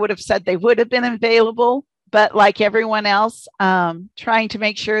COVID, I would have said they would have been available, but like everyone else, trying to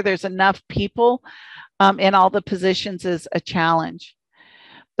make sure there's enough people in all the positions is a challenge.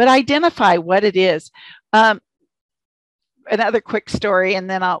 But identify what it is. Another quick story, and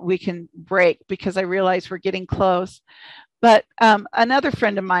then we can break because I realize we're getting close. But another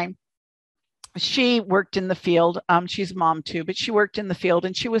friend of mine, she worked in the field. She's a mom too, but she worked in the field,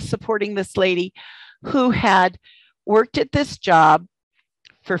 and she was supporting this lady who had worked at this job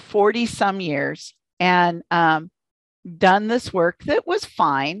for 40 some years and done this work that was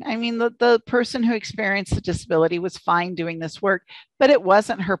fine. I mean, the person who experienced the disability was fine doing this work, but it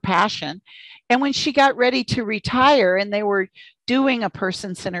wasn't her passion. And when she got ready to retire and they were doing a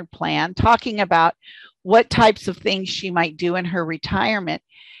person-centered plan, talking about what types of things she might do in her retirement,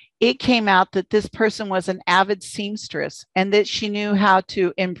 it came out that this person was an avid seamstress, and that she knew how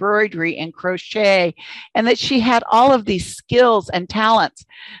to embroidery and crochet, and that she had all of these skills and talents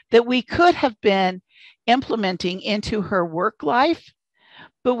that we could have been implementing into her work life,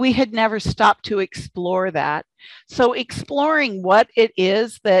 but we had never stopped to explore that. So exploring what it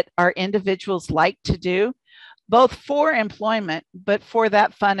is that our individuals like to do, both for employment, but for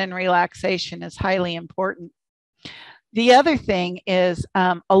that fun and relaxation, is highly important. The other thing is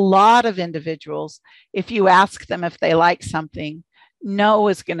a lot of individuals, if you ask them if they like something, no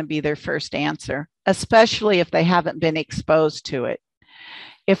is going to be their first answer, especially if they haven't been exposed to it.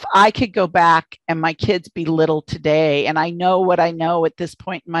 If I could go back and my kids be little today, and I know what I know at this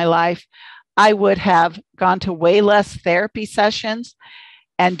point in my life, I would have gone to way less therapy sessions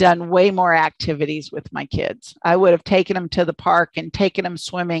and done way more activities with my kids. I would have taken them to the park and taken them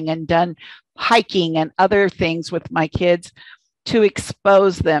swimming and done hiking and other things with my kids to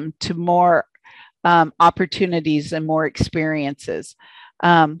expose them to more opportunities and more experiences.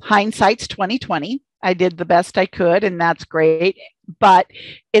 Hindsight's 2020. I did the best I could, and that's great, but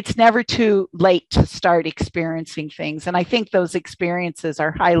it's never too late to start experiencing things. And I think those experiences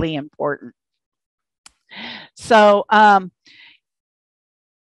are highly important. So,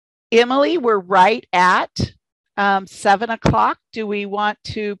 Emily, we're right at 7 o'clock. Do we want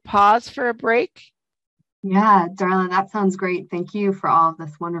to pause for a break? Yeah, Darla, that sounds great. Thank you for all of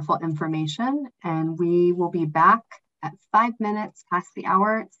this wonderful information. And we will be back at 5 minutes past the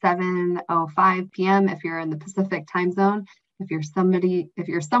hour, 7:05 p.m. if you're in the Pacific time zone. If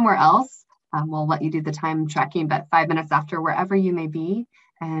you're somewhere else, we'll let you do the time tracking, but 5 minutes after, wherever you may be,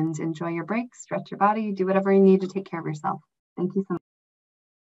 and enjoy your break, stretch your body, do whatever you need to take care of yourself. Thank you so much.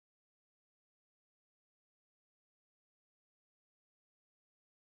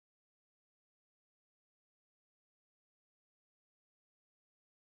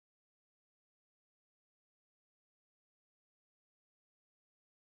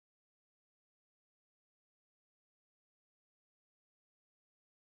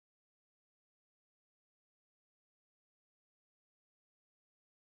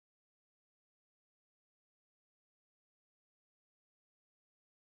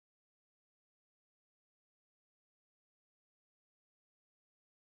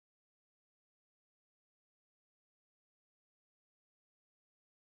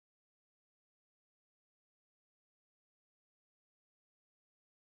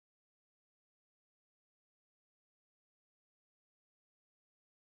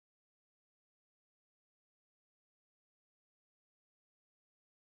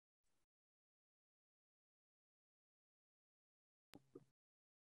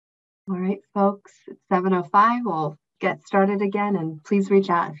 All right, folks, it's 7:05. We'll get started again, and please reach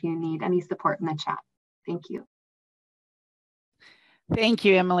out if you need any support in the chat. Thank you. Thank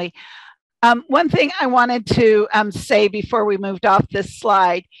you, Emily. One thing I wanted to say before we moved off this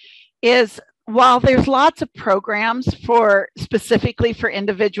slide is while there's lots of programs specifically for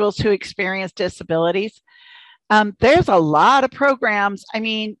individuals who experience disabilities, there's a lot of programs,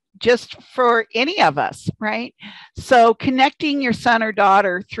 just for any of us, right? So connecting your son or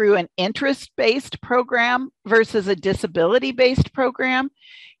daughter through an interest-based program versus a disability-based program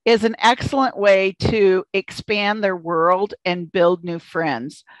is an excellent way to expand their world and build new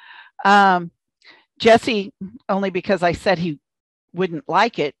friends. Jesse, only because I said he wouldn't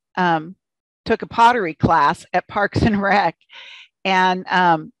like it, took a pottery class at Parks and Rec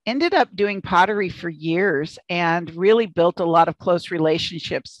and ended up doing pottery for years and really built a lot of close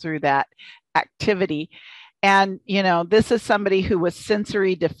relationships through that activity. And, this is somebody who was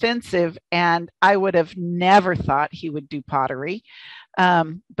sensory defensive, and I would have never thought he would do pottery.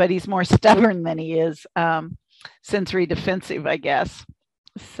 But he's more stubborn than he is sensory defensive, I guess.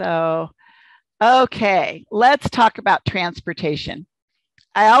 So, okay, let's talk about transportation.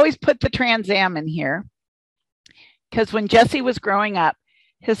 I always put the Trans Am in here because when Jesse was growing up,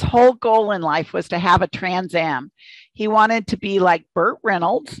 his whole goal in life was to have a Trans Am. He wanted to be like Burt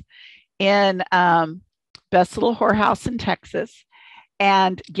Reynolds in Best Little Whorehouse in Texas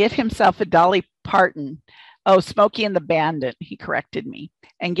and get himself a Dolly Parton. Oh, Smokey and the Bandit, he corrected me,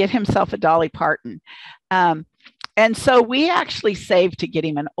 and get himself a Dolly Parton. And so we actually saved to get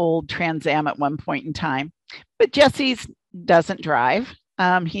him an old Trans Am at one point in time. But Jesse's doesn't drive.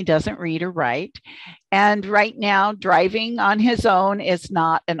 He doesn't read or write. And right now, driving on his own is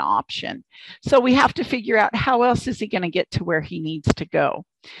not an option. So we have to figure out how else is he going to get to where he needs to go.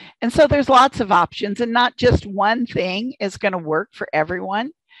 And so there's lots of options, and not just one thing is going to work for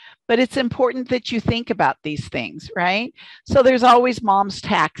everyone. But it's important that you think about these things, right? So there's always mom's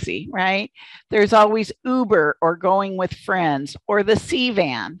taxi, right? There's always Uber or going with friends, or the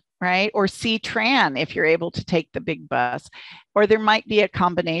C-Van, right? Or C-Tran if you're able to take the big bus, or there might be a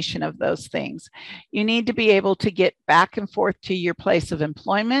combination of those things. You need to be able to get back and forth to your place of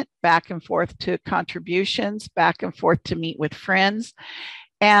employment, back and forth to contributions, back and forth to meet with friends.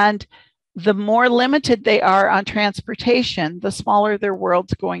 And the more limited they are on transportation, the smaller their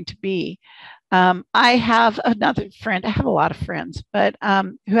world's going to be. I have another friend, I have a lot of friends, but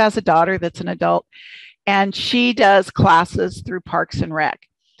who has a daughter that's an adult, and she does classes through Parks and Rec.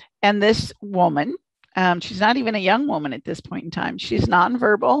 And this woman, she's not even a young woman at this point in time. She's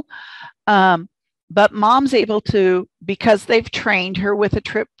nonverbal, but mom's able to, because they've trained her with a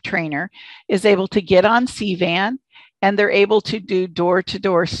trip trainer, is able to get on C-Van, and they're able to do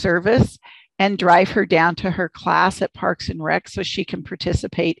door-to-door service and drive her down to her class at Parks and Rec so she can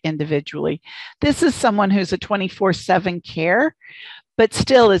participate individually. This is someone who's a 24/7 care, but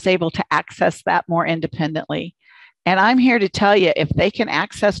still is able to access that more independently. And I'm here to tell you, if they can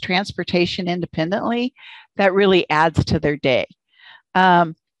access transportation independently, that really adds to their day.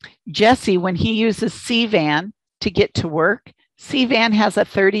 Jesse, when he uses C-Van to get to work, C-Van has a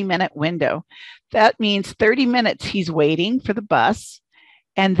 30-minute window. That means 30 minutes he's waiting for the bus,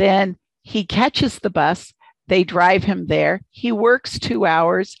 and then he catches the bus. They drive him there. He works 2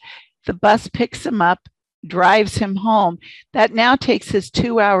 hours. The bus picks him up, drives him home. That now takes his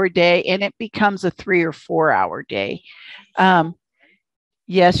 2-hour day, and it becomes a 3 or 4 hour day.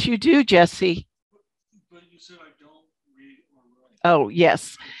 Yes, you do, Jesse. But you said I don't read or write. Oh,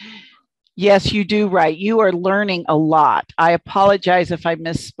 yes. Yes, you do right. You are learning a lot. I apologize if I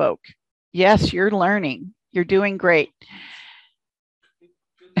misspoke. Yes, you're learning. You're doing great.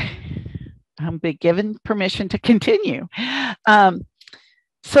 I'm being given permission to continue.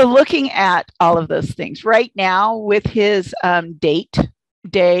 So looking at all of those things right now with his date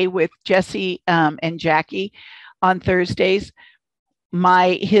day with Jesse and Jackie on Thursdays,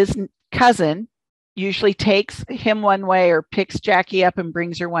 his cousin usually takes him one way or picks Jackie up and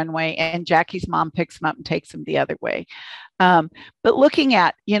brings her one way, and Jackie's mom picks him up and takes him the other way. But looking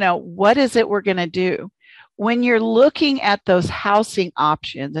at, what is it we're going to do? When you're looking at those housing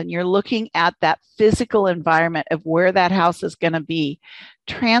options and you're looking at that physical environment of where that house is going to be,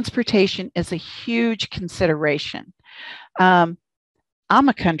 transportation is a huge consideration. I'm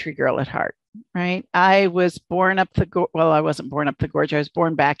a country girl at heart, right? I was born up the gorge. Well, I wasn't born up the gorge. I was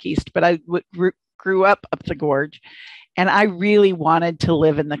born back east, but I grew up the gorge, and I really wanted to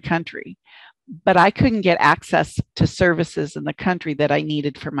live in the country, but I couldn't get access to services in the country that I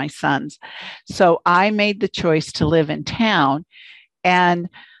needed for my sons. So I made the choice to live in town. And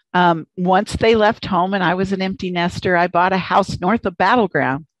once they left home and I was an empty nester, I bought a house north of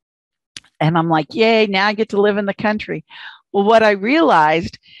Battleground. And I'm like, yay, now I get to live in the country. Well, what I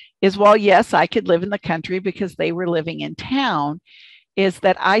realized is, well, yes, I could live in the country because they were living in town, is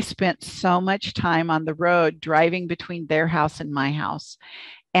that I spent so much time on the road driving between their house and my house,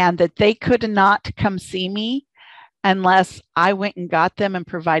 and that they could not come see me unless I went and got them and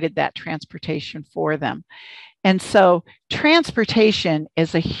provided that transportation for them. And so transportation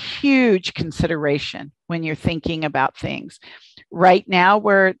is a huge consideration when you're thinking about things. Right now,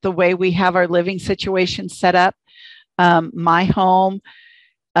 the way we have our living situation set up, my home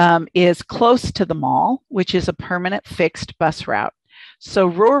is close to the mall, which is a permanent fixed bus route. So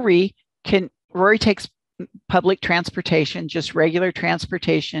Rory takes public transportation, just regular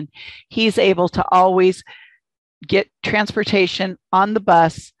transportation. He's able to always get transportation on the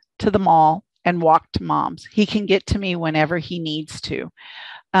bus to the mall and walk to mom's. He can get to me whenever he needs to.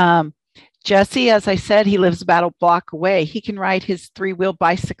 Jesse, as I said, he lives about a block away. He can ride his 3-wheel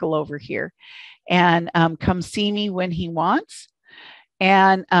bicycle over here and come see me when he wants.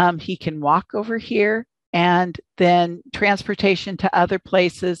 And he can walk over here, and then transportation to other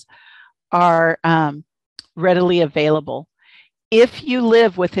places are readily available. If you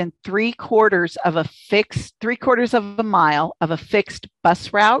live within 3/4 of a mile of a fixed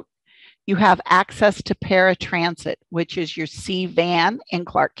bus route, you have access to paratransit, which is your C-van in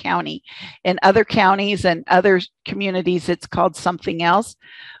Clark County. In other counties and other communities, it's called something else,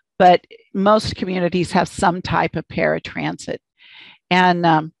 but most communities have some type of paratransit. And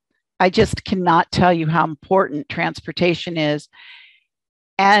I just cannot tell you how important transportation is.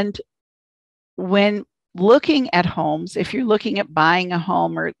 And when looking at homes, if you're looking at buying a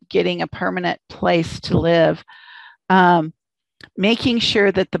home or getting a permanent place to live, making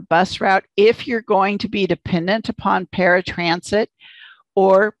sure that the bus route, if you're going to be dependent upon paratransit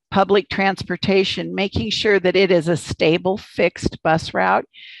or public transportation, making sure that it is a stable, fixed bus route,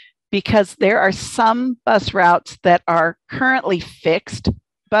 because there are some bus routes that are currently fixed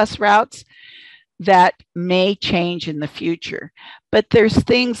bus routes that may change in the future. But there's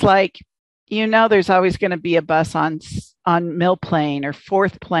things like, there's always going to be a bus on Mill Plain or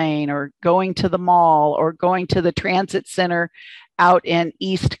Fourth Plain, or going to the mall, or going to the transit center out in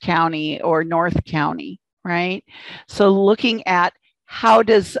East County or North County, right? So looking at how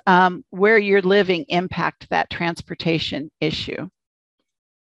does where you're living impact that transportation issue.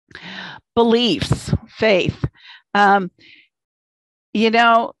 Beliefs, faith.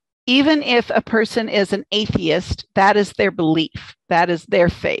 Even if a person is an atheist, that is their belief. That is their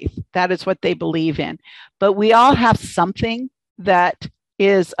faith. That is what they believe in. But we all have something that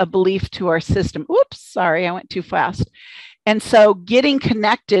is a belief to our system. Oops, sorry, I went too fast. And so getting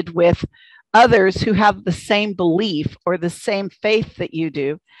connected with others who have the same belief or the same faith that you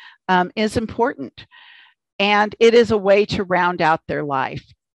do is important. And it is a way to round out their life.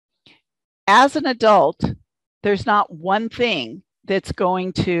 As an adult, there's not one thing that's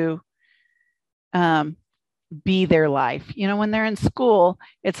going to be their life. When they're in school,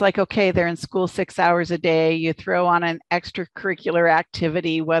 it's like, okay, they're in school 6 hours a day. You throw on an extracurricular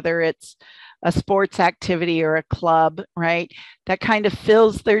activity, whether it's a sports activity or a club, right? That kind of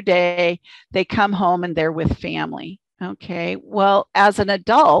fills their day. They come home and they're with family. Okay. Well, as an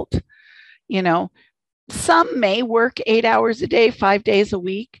adult, some may work 8 hours a day, 5 days a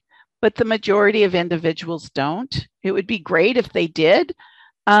week, but the majority of individuals don't. It would be great if they did.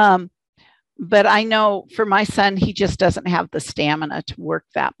 But I know for my son, he just doesn't have the stamina to work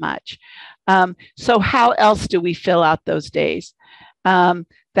that much. So how else do we fill out those days?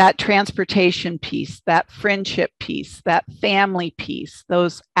 That transportation piece, that friendship piece, that family piece,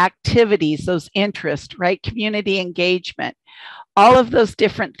 those activities, those interests, right? Community engagement, all of those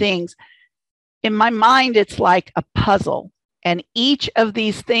different things. In my mind, it's like a puzzle. And each of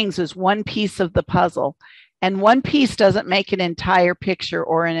these things is one piece of the puzzle. And one piece doesn't make an entire picture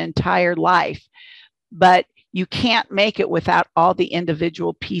or an entire life, but you can't make it without all the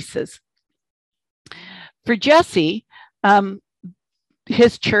individual pieces. For Jesse,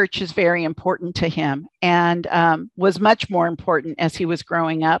 his church is very important to him, and was much more important as he was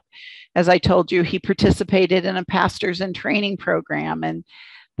growing up. As I told you, he participated in a pastors in training program and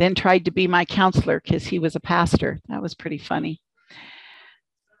then tried to be my counselor because he was a pastor. That was pretty funny.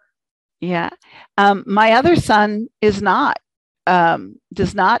 Yeah. My other son does not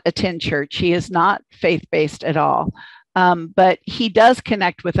attend church. He is not faith-based at all. But he does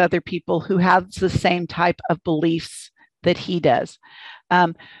connect with other people who have the same type of beliefs that he does.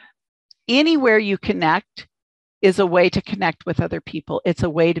 Anywhere you connect is a way to connect with other people. It's a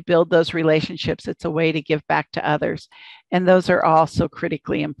way to build those relationships. It's a way to give back to others. And those are also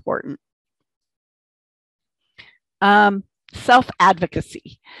critically important.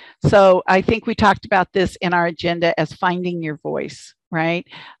 self-advocacy. So I think we talked about this in our agenda as finding your voice, right?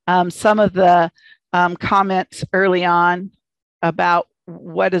 Some of the comments early on about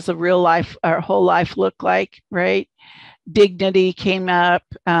what does a real life or whole life look like, right? Dignity came up,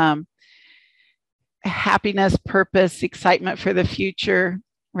 happiness, purpose, excitement for the future,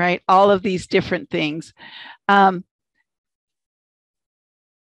 right? All of these different things.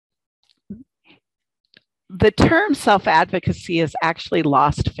 The term self-advocacy has actually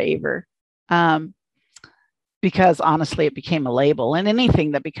lost favor because honestly, it became a label, and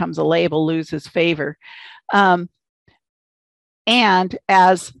anything that becomes a label loses favor. And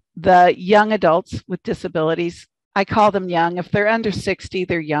as the young adults with disabilities, I call them young. If they're under 60,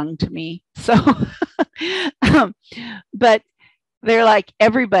 they're young to me. So, but they're like,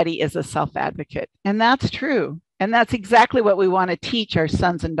 everybody is a self-advocate. And that's true. And that's exactly what we want to teach our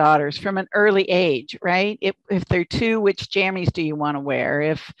sons and daughters from an early age, right? If they're 2, which jammies do you want to wear?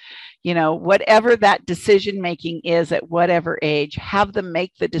 If, you know, whatever that decision making is at whatever age, have them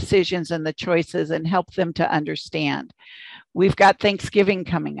make the decisions and the choices and help them to understand. We've got Thanksgiving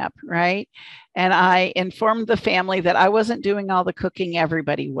coming up, right? And I informed the family that I wasn't doing all the cooking,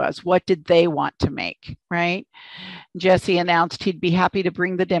 everybody was. What did they want to make, right? Jesse announced he'd be happy to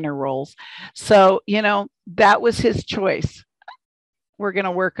bring the dinner rolls. So, you know, that was his choice. We're going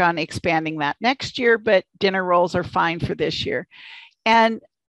to work on expanding that next year, but dinner rolls are fine for this year. And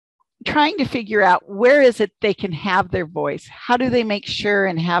trying to figure out where is it they can have their voice? How do they make sure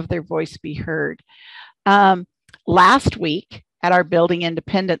and have their voice be heard? Last week at our Building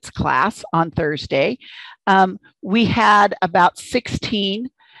Independence class on Thursday, we had about 16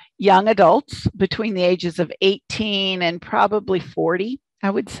 young adults between the ages of 18 and probably 40, I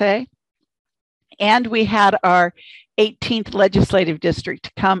would say. And we had our 18th legislative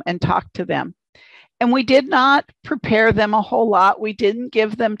district come and talk to them. And we did not prepare them a whole lot. We didn't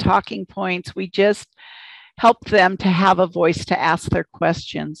give them talking points. We just helped them to have a voice to ask their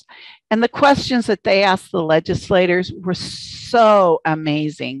questions. And the questions that they asked the legislators were so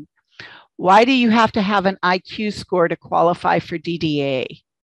amazing. Why do you have to have an IQ score to qualify for DDA?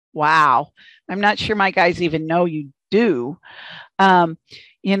 Wow. I'm not sure my guys even know you do.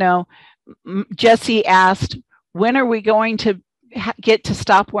 You know, Jesse asked, when are we going to get to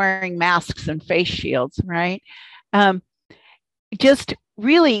stop wearing masks and face shields, right? Just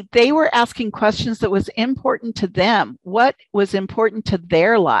really, they were asking questions that was important to them. What was important to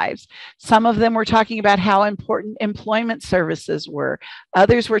their lives? Some of them were talking about how important employment services were.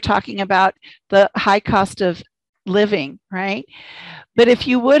 Others were talking about the high cost of living, right? But if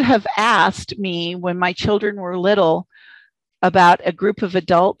you would have asked me when my children were little about a group of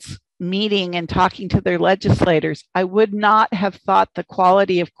adults meeting and talking to their legislators, I would not have thought the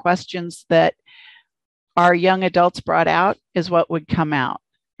quality of questions that our young adults brought out is what would come out,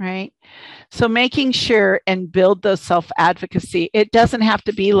 right? So making sure and build those self-advocacy. It doesn't have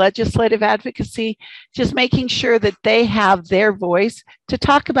to be legislative advocacy, just making sure that they have their voice to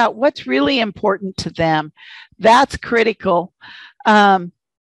talk about what's really important to them. That's critical. That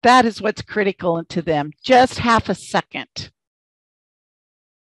is what's critical to them. Just half a second.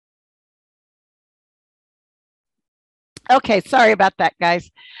 Okay, sorry about that, guys.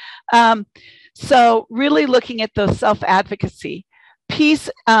 So really looking at those self-advocacy. Peace,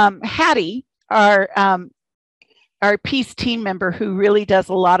 Hattie, our Peace team member who really does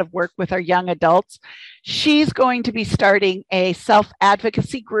a lot of work with our young adults, she's going to be starting a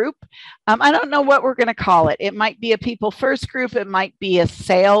self-advocacy group. I don't know what we're going to call it. It might be a People First group. It might be a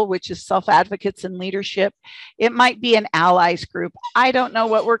SAIL, which is Self-Advocates in Leadership. It might be an Allies group. I don't know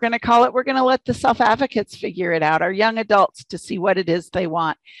what we're going to call it. We're going to let the self-advocates figure it out, our young adults, to see what it is they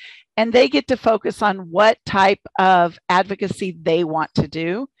want. And they get to focus on what type of advocacy they want to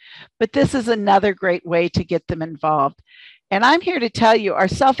do. But this is another great way to get them involved. And I'm here to tell you, our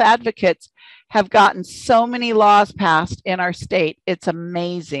self-advocates have gotten so many laws passed in our state. It's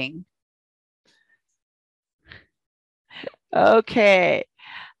amazing. Okay.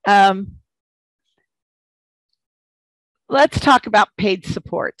 Let's talk about paid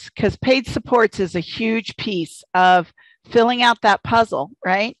supports, because paid supports is a huge piece of filling out that puzzle,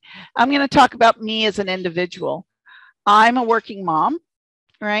 right? I'm going to talk about me as an individual. I'm a working mom,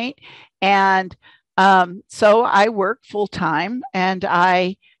 right? And so I work full time, and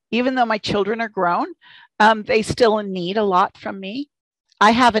even though my children are grown, they still need a lot from me. I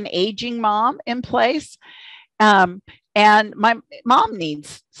have an aging mom in place, and my mom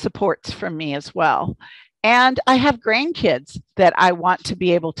needs supports from me as well. And I have grandkids that I want to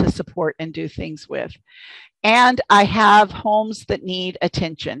be able to support and do things with. And I have homes that need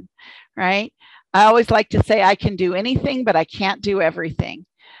attention, right? I always like to say I can do anything, but I can't do everything.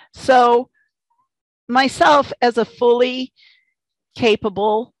 So myself, as a fully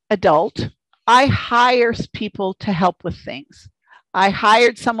capable adult, I hire people to help with things. I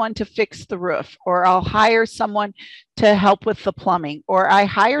hired someone to fix the roof, or I'll hire someone to help with the plumbing, or I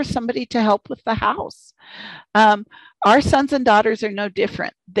hire somebody to help with the house. Our sons and daughters are no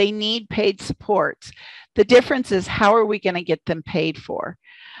different. They need paid supports. The difference is, how are we going to get them paid for?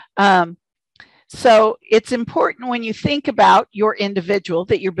 So it's important when you think about your individual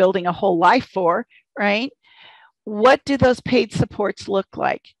that you're building a whole life for, right? What do those paid supports look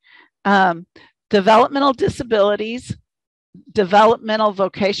like? Developmental disabilities, developmental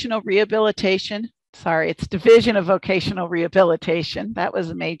vocational rehabilitation. Sorry, it's Division of Vocational Rehabilitation. That was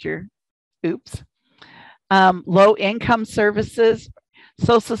a major oops. Low income services,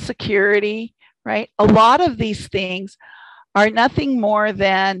 Social Security, right? A lot of these things are nothing more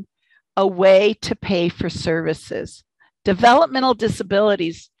than a way to pay for services. Developmental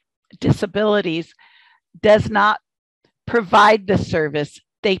disabilities does not provide the service,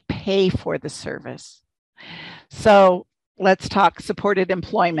 they pay for the service. So let's talk supported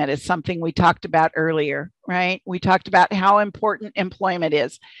employment is something we talked about earlier, right? We talked about how important employment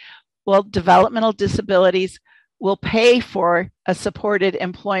is. Well, developmental disabilities will pay for a supported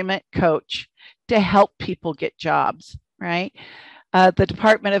employment coach to help people get jobs, right? The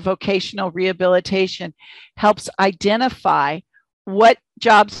Department of Vocational Rehabilitation helps identify what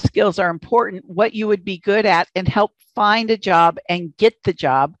job skills are important, what you would be good at, and help find a job and get the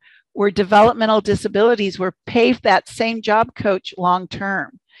job, where developmental disabilities will pay that same job coach long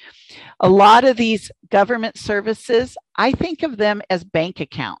term. A lot of these government services, I think of them as bank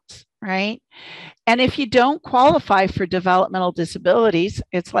accounts, right? And if you don't qualify for developmental disabilities,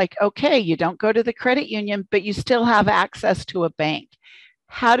 it's like, okay, you don't go to the credit union, but you still have access to a bank.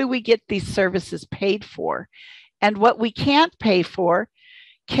 How do we get these services paid for? And what we can't pay for,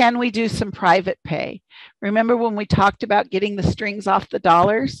 can we do some private pay? Remember when we talked about getting the strings off the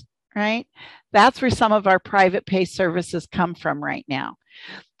dollars, right? That's where some of our private pay services come from right now.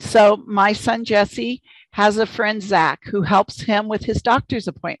 So my son, Jesse, has a friend, Zach, who helps him with his doctor's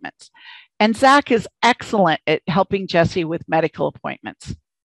appointments. And Zach is excellent at helping Jesse with medical appointments.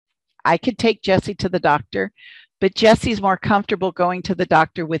 I could take Jesse to the doctor, but Jesse's more comfortable going to the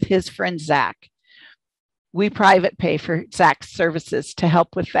doctor with his friend, Zach. We private pay for Zach's services to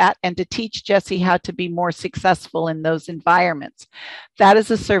help with that and to teach Jesse how to be more successful in those environments. That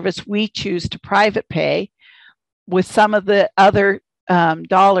is a service we choose to private pay with some of the other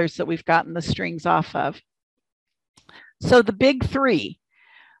dollars that we've gotten the strings off of. So the big three,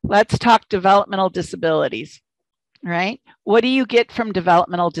 let's talk developmental disabilities, right? What do you get from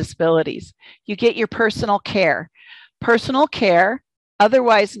developmental disabilities? You get your personal care. Personal care,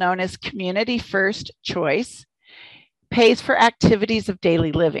 otherwise known as community first choice, pays for activities of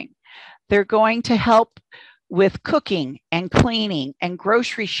daily living. They're going to help with cooking and cleaning and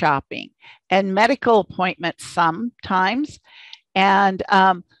grocery shopping and medical appointments sometimes, and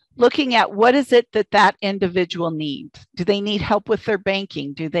looking at what is it that individual needs. Do they need help with their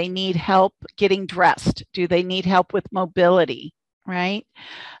banking? Do they need help getting dressed? Do they need help with mobility, right?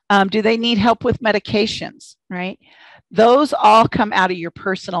 Do they need help with medications, right? Those all come out of your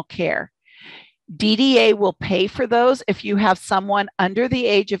personal care. DDA will pay for those if you have someone under the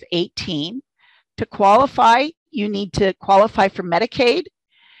age of 18. To qualify, you need to qualify for Medicaid,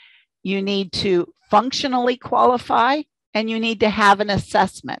 you need to functionally qualify, and you need to have an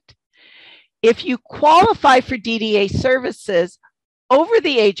assessment. If you qualify for DDA services over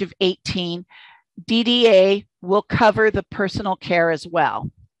the age of 18, DDA will cover the personal care as well.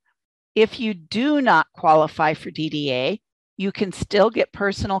 If you do not qualify for DDA, you can still get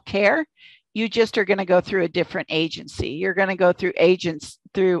personal care. You just are going to go through a different agency. You're going to go through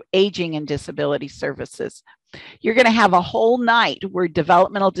Aging and Disability Services. You're going to have a whole night where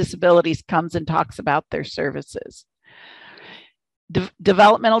developmental disabilities comes and talks about their services.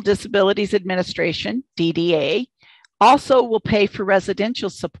 Developmental Disabilities Administration, DDA, also will pay for residential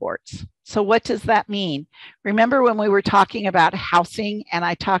supports. So what does that mean? Remember when we were talking about housing and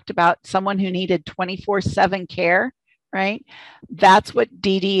I talked about someone who needed 24/7 care, right? That's what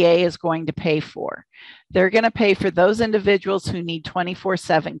DDA is going to pay for. They're going to pay for those individuals who need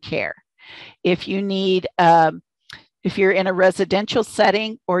 24/7 care. If you need, if you're in a residential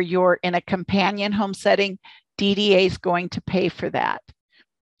setting or you're in a companion home setting, DDA is going to pay for that.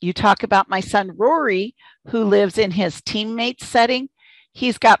 You talk about my son, Rory, who lives in his teammates setting.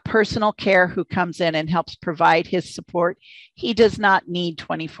 He's got personal care who comes in and helps provide his support. He does not need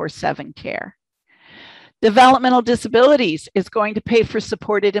 24/7 care. Developmental disabilities is going to pay for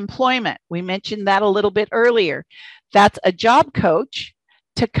supported employment. We mentioned that a little bit earlier. That's a job coach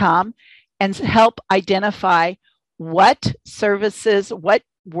to come and help identify what services, what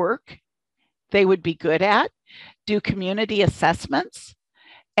work they would be good at, do community assessments,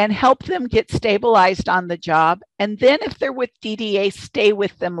 and help them get stabilized on the job. And then if they're with DDA, stay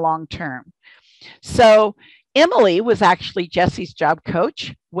with them long term. So Emily was actually Jesse's job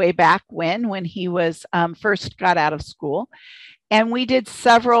coach way back when he was first got out of school. And we did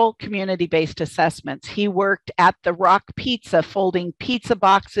several community-based assessments. He worked at the Rock Pizza, folding pizza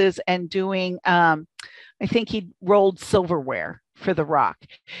boxes and doing, I think he rolled silverware for the Rock.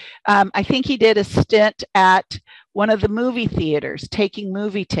 I think he did a stint at one of the movie theaters, taking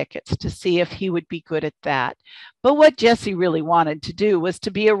movie tickets to see if he would be good at that. But what Jesse really wanted to do was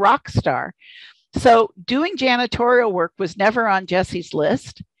to be a rock star. So doing janitorial work was never on Jesse's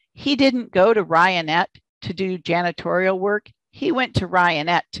list. He didn't go to Ryanette to do janitorial work. He went to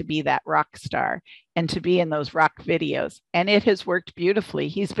Ryanette to be that rock star and to be in those rock videos. And it has worked beautifully.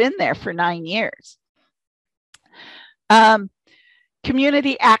 He's been there for 9 years.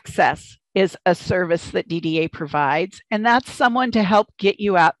 Community access is a service that DDA provides, and that's someone to help get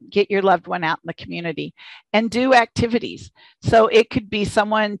you out, get your loved one out in the community and do activities. So it could be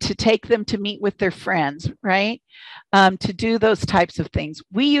someone to take them to meet with their friends, right? To do those types of things.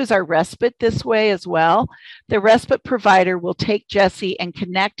 We use our respite this way as well. The respite provider will take Jesse and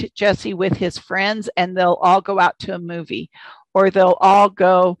connect Jesse with his friends, and they'll all go out to a movie, or they'll all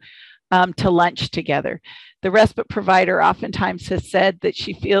go to lunch together. The respite provider oftentimes has said that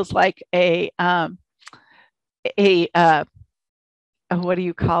she feels like a what do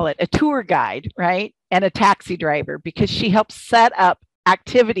you call it? A tour guide, right? And a taxi driver, because she helps set up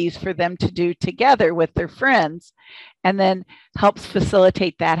activities for them to do together with their friends, and then helps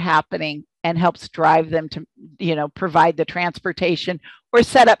facilitate that happening and helps drive them to, you know, provide the transportation or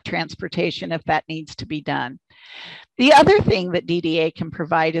set up transportation if that needs to be done. The other thing that DDA can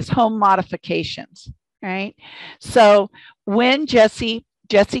provide is home modifications. Right. So when Jesse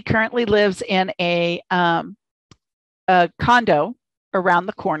currently lives in a condo around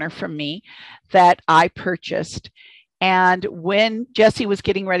the corner from me that I purchased. And when Jesse was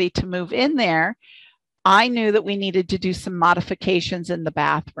getting ready to move in there, I knew that we needed to do some modifications in the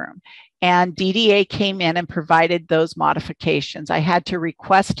bathroom. And DDA came in and provided those modifications. I had to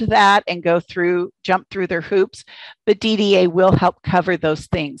request that and jump through their hoops, but DDA will help cover those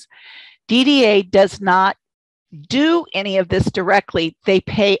things. DDA does not do any of this directly. They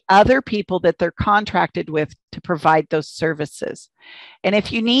pay other people that they're contracted with to provide those services. And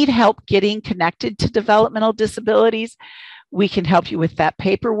if you need help getting connected to developmental disabilities, we can help you with that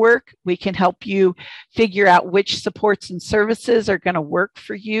paperwork. We can help you figure out which supports and services are going to work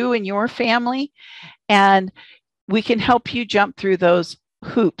for you and your family. And we can help you jump through those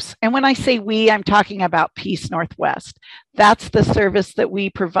hoops. And when I say we, I'm talking about Peace Northwest. That's the service that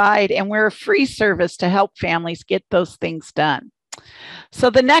we provide, and we're a free service to help families get those things done. So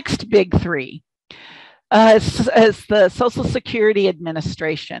the next big three is the Social Security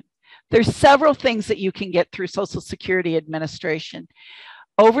Administration. There's several things that you can get through Social Security Administration.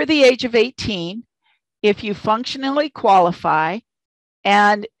 Over the age of 18, if you functionally qualify,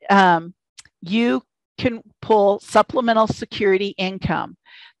 and you can pull supplemental security income.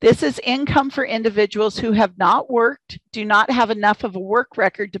 This is income for individuals who have not worked, do not have enough of a work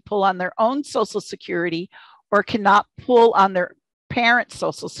record to pull on their own Social Security, or cannot pull on their parents'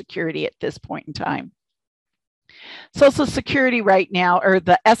 Social Security at this point in time. Social Security right now, or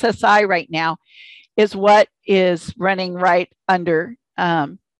the SSI right now, is what is running right under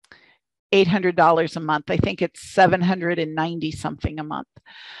 $800 a month. I think it's $790 something a month.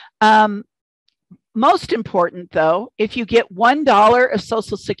 Most important, though, if you get $1 of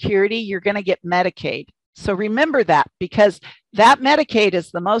Social Security, you're going to get Medicaid. So remember that, because that Medicaid is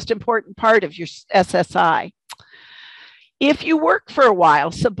the most important part of your SSI. If you work for a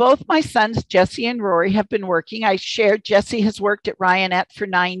while, so both my sons, Jesse and Rory, have been working. I shared Jesse has worked at Ryanette for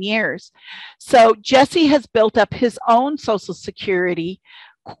 9 years. So Jesse has built up his own Social Security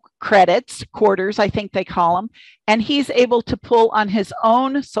credits, quarters, I think they call them, and he's able to pull on his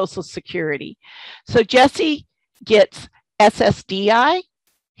own Social Security. So Jesse gets SSDI,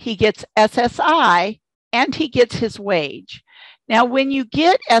 he gets SSI, and he gets his wage. Now, when you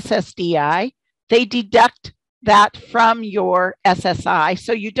get SSDI, they deduct that from your SSI.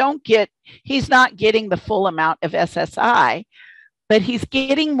 So you don't get, he's not getting the full amount of SSI, but he's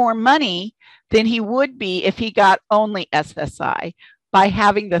getting more money than he would be if he got only SSI by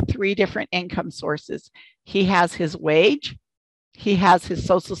having the 3 different income sources. He has his wage, He has his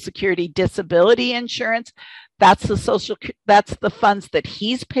Social Security disability insurance. That's the funds that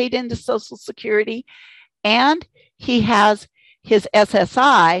he's paid into Social Security. And he has his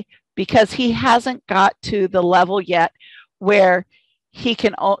SSI because he hasn't got to the level yet where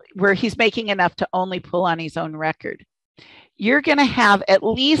he's making enough to only pull on his own record. You're going to have at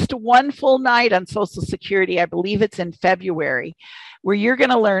least one full night on Social Security. I believe it's in February, where you're going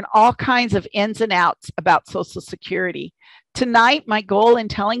to learn all kinds of ins and outs about Social Security. Tonight, my goal in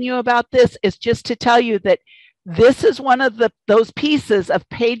telling you about this is just to tell you that this is one of those pieces of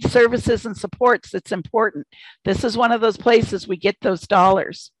paid services and supports that's important. This is one of those places we get those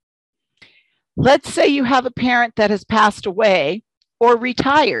dollars. Let's say you have a parent that has passed away or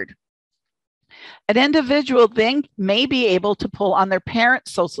retired. An individual then may be able to pull on their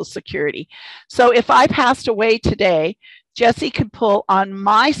parent's Social Security. So if I passed away today, Jesse could pull on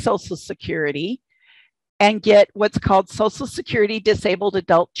my Social Security and get what's called Social Security Disabled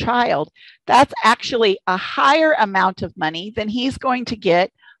Adult Child. That's actually a higher amount of money than he's going to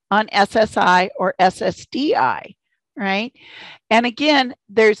get on SSI or SSDI, right? And again,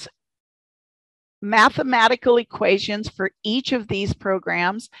 there's mathematical equations for each of these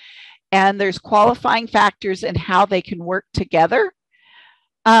programs, and there's qualifying factors in how they can work together.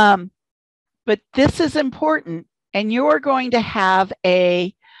 But this is important, and you're going to have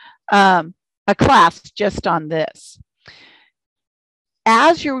a class just on this.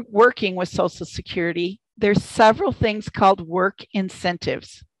 As you're working with Social Security, there's several things called work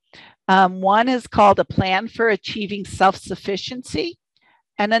incentives. One is called a plan for achieving self-sufficiency,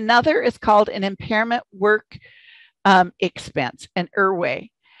 and another is called an impairment work expense, an IRWA.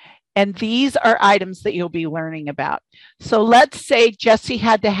 And these are items that you'll be learning about. So let's say Jesse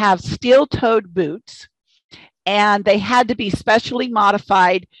had to have steel-toed boots, and they had to be specially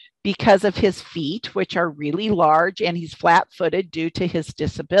modified because of his feet, which are really large, and he's flat-footed due to his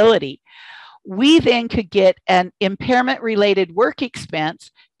disability. We then could get an impairment-related work expense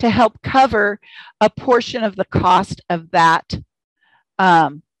to help cover a portion of the cost of that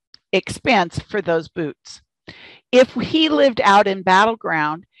expense for those boots. If he lived out in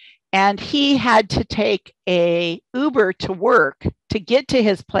Battleground and he had to take a Uber to work to get to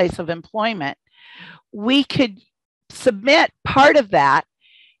his place of employment, we could submit part of that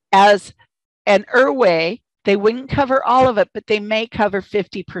as an IRWA. They wouldn't cover all of it, but they may cover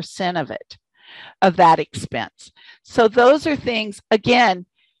 50% of it, of that expense. So those are things, again,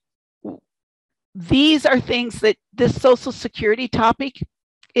 these are things that this Social Security topic,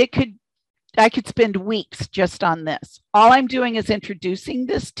 I could spend weeks just on this. All I'm doing is introducing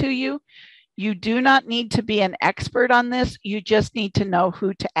this to you. You do not need to be an expert on this. You just need to know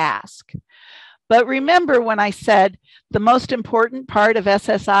who to ask. But remember when I said the most important part of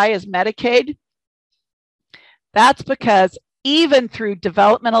SSI is Medicaid? That's because even through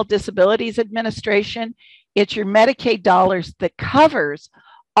Developmental Disabilities Administration, it's your Medicaid dollars that covers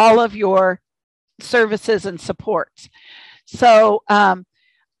all of your services and supports. So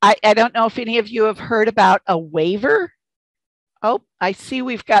I don't know if any of you have heard about a waiver. Oh, I see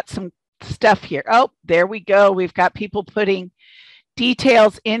we've got some stuff here. Oh, there we go. We've got people putting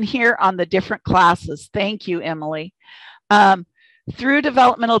details in here on the different classes. Thank you, Emily. Through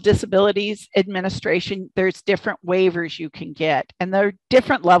Developmental Disabilities Administration, there's different waivers you can get, and there are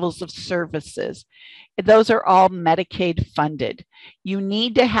different levels of services. Those are all Medicaid funded. You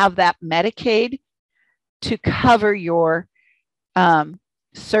need to have that Medicaid to cover your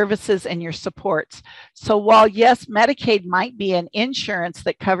services and your supports. So while yes, Medicaid might be an insurance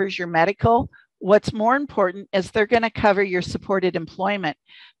that covers your medical, what's more important is they're going to cover your supported employment.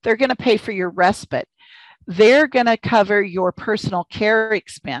 They're going to pay for your respite. They're going to cover your personal care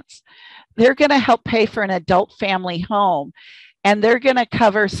expense. They're going to help pay for an adult family home. And they're going to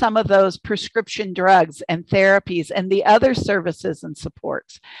cover some of those prescription drugs and therapies and the other services and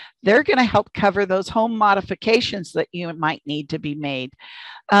supports. They're going to help cover those home modifications that you might need to be made.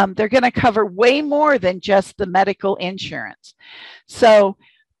 They're going to cover way more than just the medical insurance. So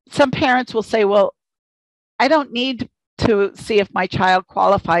some parents will say, well, I don't need to see if my child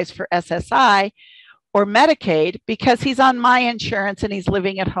qualifies for SSI or Medicaid because he's on my insurance and he's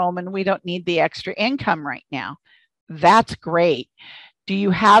living at home and we don't need the extra income right now. That's great. Do you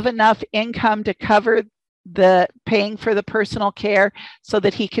have enough income to cover the paying for the personal care so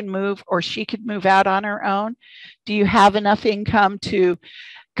that he can move or she could move out on her own? Do you have enough income to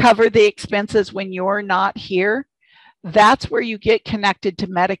cover the expenses when you're not here? That's where you get connected to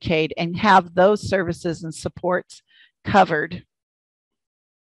Medicaid and have those services and supports covered.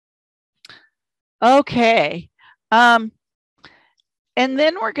 Okay. And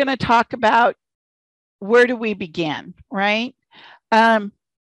then we're going to talk about where do we begin, right? And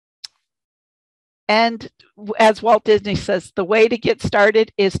as Walt Disney says, the way to get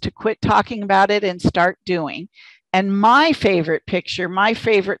started is to quit talking about it and start doing. And my favorite picture, my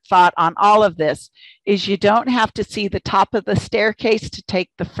favorite thought on all of this is you don't have to see the top of the staircase to take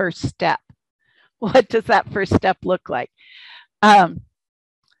the first step. What does that first step look like?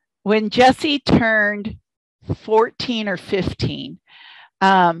 When Jesse turned 14 or 15,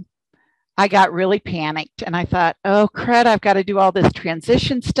 I got really panicked and I thought, oh, crud, I've got to do all this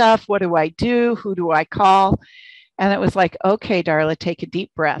transition stuff. What do I do? Who do I call? And it was like, okay, Darla, take a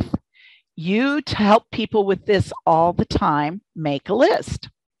deep breath. You to help people with this all the time, make a list.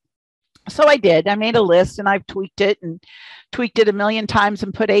 So I did. I made a list and I've tweaked it a million times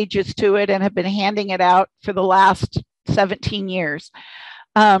and put ages to it and have been handing it out for the last 17 years.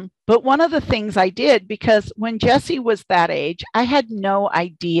 But one of the things I did, because when Jesse was that age, I had no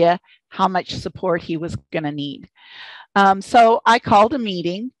idea how much support he was going to need. So I called a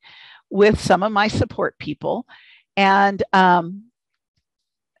meeting with some of my support people, and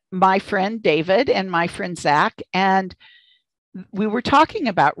my friend David and my friend Zach, and we were talking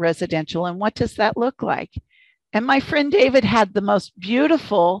about residential and what does that look like? And my friend David had the most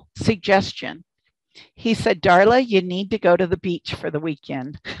beautiful suggestion. He said, Darla, you need to go to the beach for the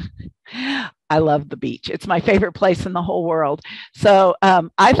weekend. I love the beach. It's my favorite place in the whole world. So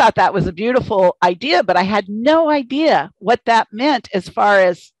I thought that was a beautiful idea, but I had no idea what that meant as far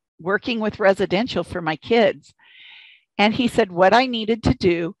as working with residential for my kids. And he said, what I needed to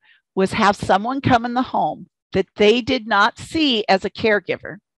do was have someone come in the home that they did not see as a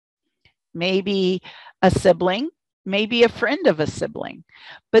caregiver, maybe a sibling, maybe a friend of a sibling,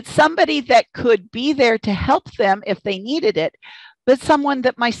 but somebody that could be there to help them if they needed it, but someone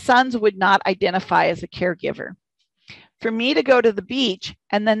that my sons would not identify as a caregiver. For me to go to the beach,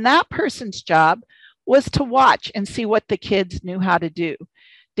 and then that person's job was to watch and see what the kids knew how to do.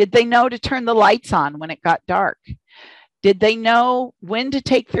 Did they know to turn the lights on when it got dark? Did they know when to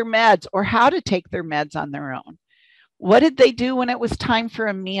take their meds or how to take their meds on their own? What did they do when it was time for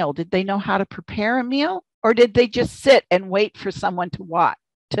a meal? Did they know how to prepare a meal? Or did they just sit and wait for someone to watch,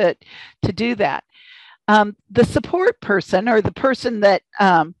 to do that? The support person, or the person that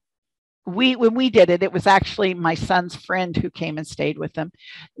when we did it, it was actually my son's friend who came and stayed with them,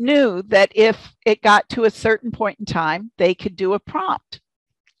 knew that if it got to a certain point in time, they could do a prompt.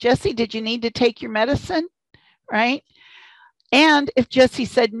 Jesse, did you need to take your medicine? Right? And if Jesse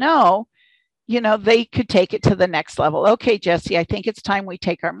said no, they could take it to the next level. Okay, Jesse, I think it's time we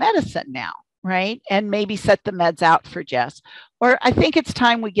take our medicine now. Right? And maybe set the meds out for Jess. Or I think it's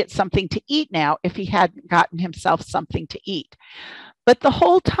time we get something to eat now if he hadn't gotten himself something to eat. But the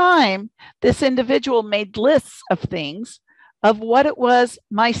whole time, this individual made lists of things of what it was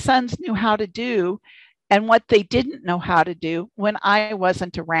my sons knew how to do and what they didn't know how to do when I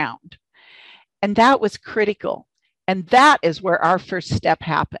wasn't around. And that was critical. And that is where our first step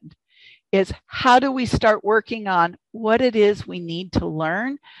happened, is how do we start working on what it is we need to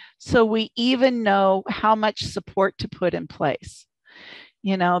learn so we even know how much support to put in place.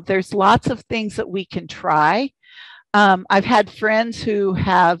 There's lots of things that we can try. I've had friends who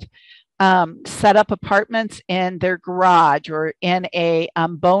have set up apartments in their garage or in a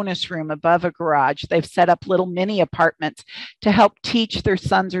bonus room above a garage. They've set up little mini apartments to help teach their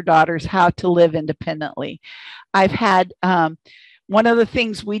sons or daughters how to live independently. I've had one of the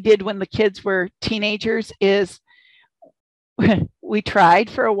things we did when the kids were teenagers is we tried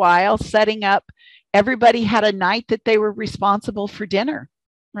for a while setting up, everybody had a night that they were responsible for dinner,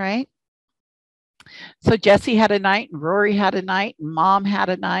 right? So Jesse had a night, and Rory had a night, and Mom had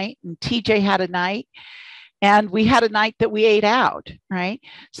a night, and TJ had a night, and we had a night that we ate out, right?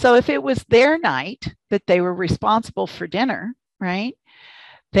 So if it was their night that they were responsible for dinner, right,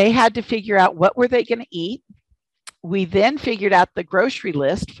 they had to figure out what were they going to eat. We then figured out the grocery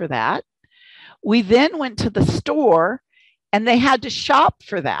list for that. We then went to the store and they had to shop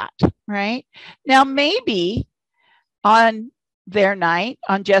for that, right? Now, maybe on their night,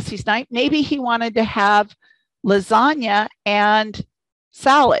 on Jesse's night, maybe he wanted to have lasagna and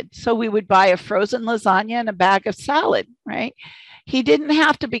salad. So we would buy a frozen lasagna and a bag of salad, right? He didn't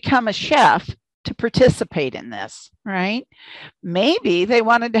have to become a chef to participate in this, right? Maybe they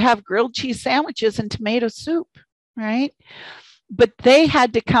wanted to have grilled cheese sandwiches and tomato soup, right? But they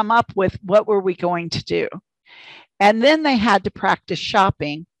had to come up with what were we going to do? And then they had to practice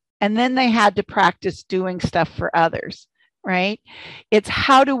shopping, and then they had to practice doing stuff for others, right? It's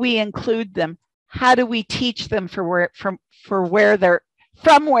how do we include them? How do we teach them from where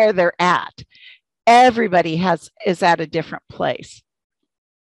they're at? Everybody is at a different place.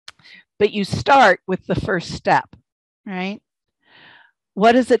 But you start with the first step, right?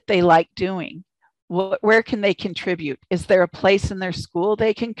 What is it they like doing? Where can they contribute? Is there a place in their school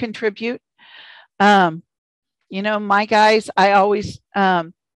they can contribute? My guys, I always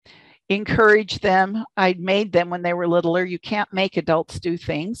encourage them. I made them when they were littler. You can't make adults do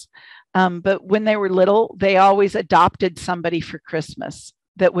things. But when they were little, they always adopted somebody for Christmas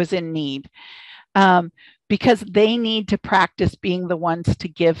that was in need. Because they need to practice being the ones to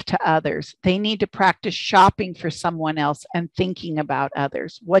give to others. They need to practice shopping for someone else and thinking about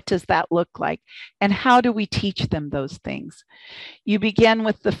others. What does that look like? And how do we teach them those things? You begin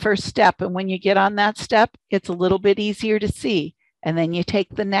with the first step. And when you get on that step, it's a little bit easier to see. And then you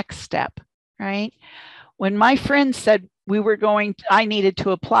take the next step, right? When my friend said I needed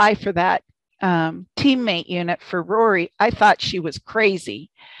to apply for that teammate unit for Rory, I thought she was crazy.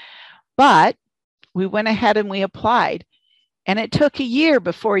 But we went ahead and we applied. And it took a year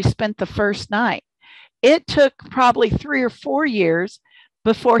before he spent the first night. It took probably 3 or 4 years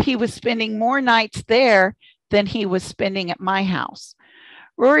before he was spending more nights there than he was spending at my house.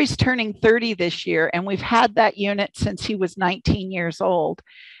 Rory's turning 30 this year, and we've had that unit since he was 19 years old.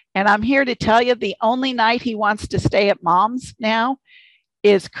 And I'm here to tell you the only night he wants to stay at Mom's now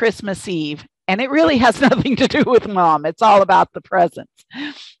is Christmas Eve. And it really has nothing to do with Mom. It's all about the presents.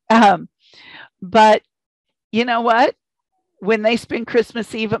 But you know what? When they spend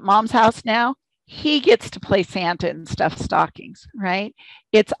Christmas Eve at Mom's house now, he gets to play Santa and stuff stockings, right?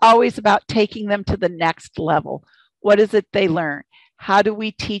 It's always about taking them to the next level. What is it they learn? How do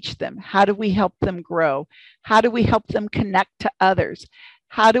we teach them? How do we help them grow? How do we help them connect to others?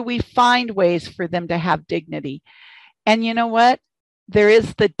 How do we find ways for them to have dignity? And you know what? There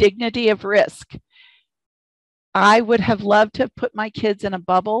is the dignity of risk. I would have loved to have put my kids in a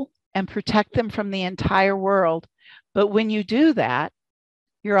bubble and protect them from the entire world. But when you do that,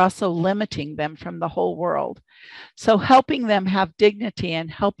 you're also limiting them from the whole world. So helping them have dignity and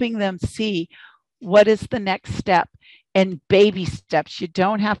helping them see what is the next step and baby steps. You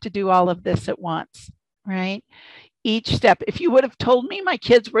don't have to do all of this at once, right? Each step. If you would have told me my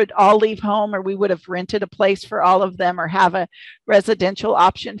kids would all leave home, or we would have rented a place for all of them, or have a residential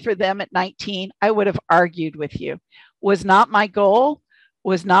option for them at 19, I would have argued with you. Was not my goal.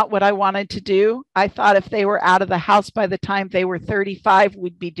 Was not what I wanted to do. I thought if they were out of the house by the time they were 35,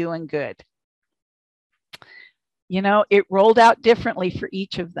 we'd be doing good. It rolled out differently for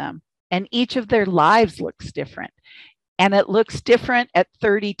each of them, and each of their lives looks different. And it looks different at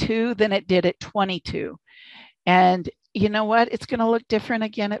 32 than it did at 22. And you know what? It's going to look different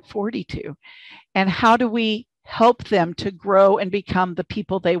again at 42. And how do we help them to grow and become the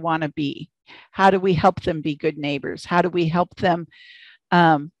people they want to be? How do we help them be good neighbors? How do we help them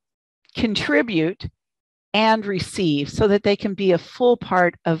contribute and receive so that they can be a full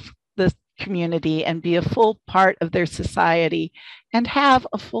part of the community and be a full part of their society and have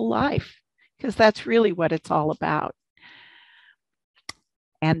a full life? Because that's really what it's all about.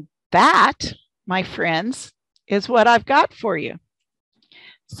 And that, my friends, is what I've got for you.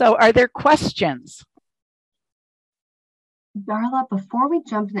 So are there questions? Darla, before we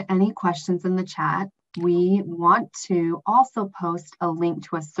jump into any questions in the chat, we want to also post a link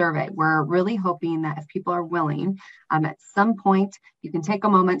to a survey. We're really hoping that if people are willing, at some point, you can take a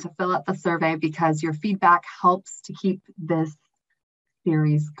moment to fill out the survey, because your feedback helps to keep this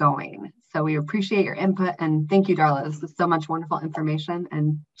series going. So we appreciate your input, and thank you, Darla. This is so much wonderful information.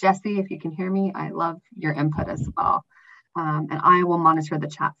 And Jesse, if you can hear me, I love your input as well. And I will monitor the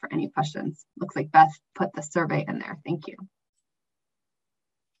chat for any questions. Looks like Beth put the survey in there. Thank you.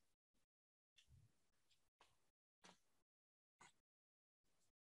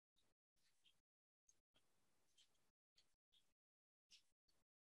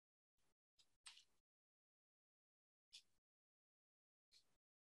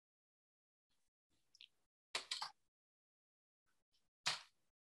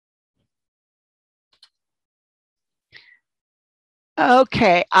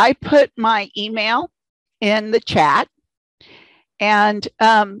 Okay, I put my email in the chat, and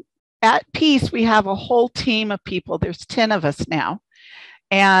at Peace, we have a whole team of people. There's 10 of us now,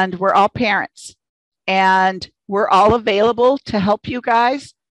 and we're all parents, and we're all available to help you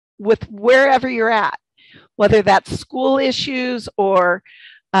guys with wherever you're at, whether that's school issues, or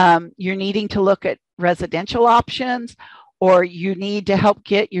you're needing to look at residential options, or you need to help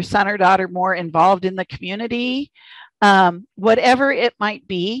get your son or daughter more involved in the community. Whatever it might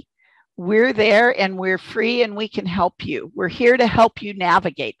be, we're there and we're free and we can help you. We're here to help you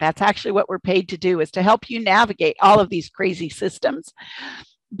navigate. That's actually what we're paid to do, is to help you navigate all of these crazy systems.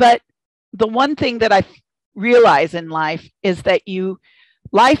 But the one thing that I realize in life is that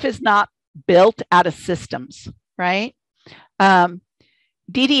life is not built out of systems, right?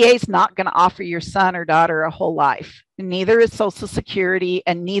 DDA is not going to offer your son or daughter a whole life. Neither is Social Security,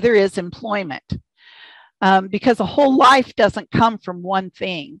 and neither is employment. Because a whole life doesn't come from one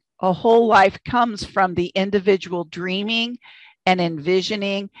thing. A whole life comes from the individual dreaming and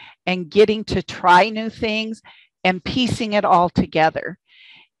envisioning and getting to try new things and piecing it all together.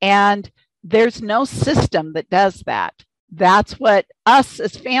 And there's no system that does that. That's what us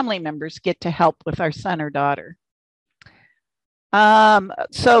as family members get to help with our son or daughter.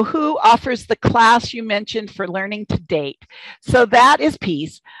 So who offers the class you mentioned for learning to date? So that is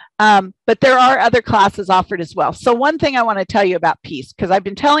Peace, but there are other classes offered as well. So one thing I want to tell you about Peace, because I've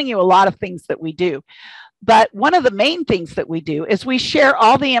been telling you a lot of things that we do, but one of the main things that we do is we share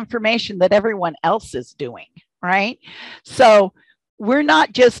all the information that everyone else is doing, right? So we're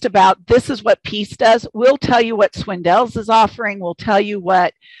not just about this is what Peace does. We'll tell you what Swindells is offering. We'll tell you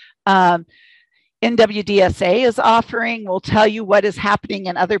what NWDSA is offering. We'll tell you what is happening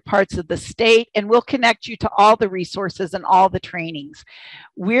in other parts of the state, and we'll connect you to all the resources and all the trainings.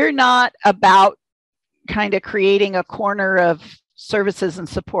 We're not about kind of creating a corner of services and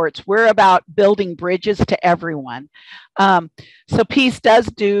supports. We're about building bridges to everyone. So Peace does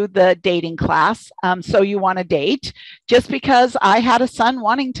do the dating class. So you want to date, just because I had a son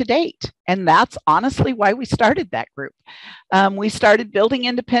wanting to date. And that's honestly why we started that group. We started building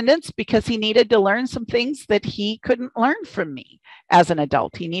independence because he needed to learn some things that he couldn't learn from me as an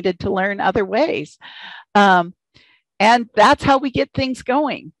adult. He needed to learn other ways. And that's how we get things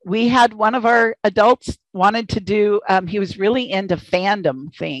going. We had one of our adults wanted to do, he was really into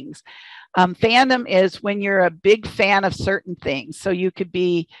fandom things. Fandom is when you're a big fan of certain things. So you could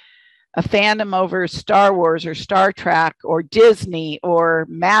be a fandom over Star Wars or Star Trek or Disney or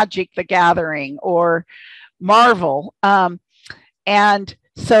Magic the Gathering or Marvel. And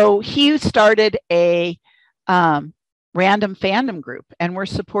so he started a random fandom group, and we're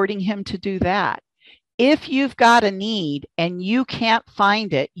supporting him to do that. If you've got a need and you can't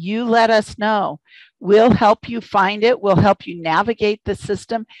find it, you let us know. We'll help you find it. We'll help you navigate the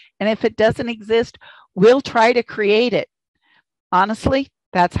system. And if it doesn't exist, we'll try to create it. Honestly,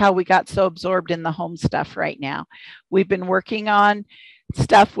 that's how we got so absorbed in the home stuff right now. We've been working on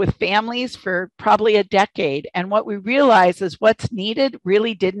stuff with families for probably a decade. And what we realize is what's needed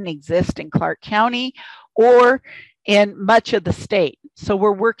really didn't exist in Clark County or in much of the state. So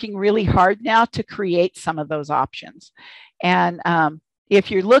we're working really hard now to create some of those options. And if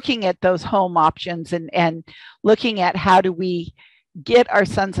you're looking at those home options and looking at how do we get our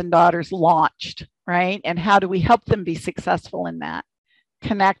sons and daughters launched, right? And how do we help them be successful in that?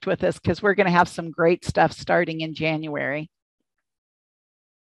 Connect with us, because we're going to have some great stuff starting in January.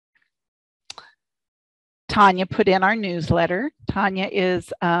 Tanya put in our newsletter. Tanya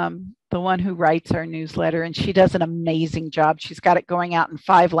is the one who writes our newsletter, and she does an amazing job. She's got it going out in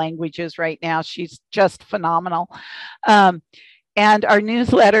 5 languages right now. She's just phenomenal. And our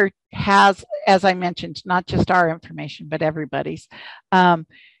newsletter has, as I mentioned, not just our information, but everybody's.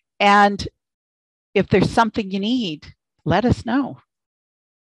 And if there's something you need, let us know.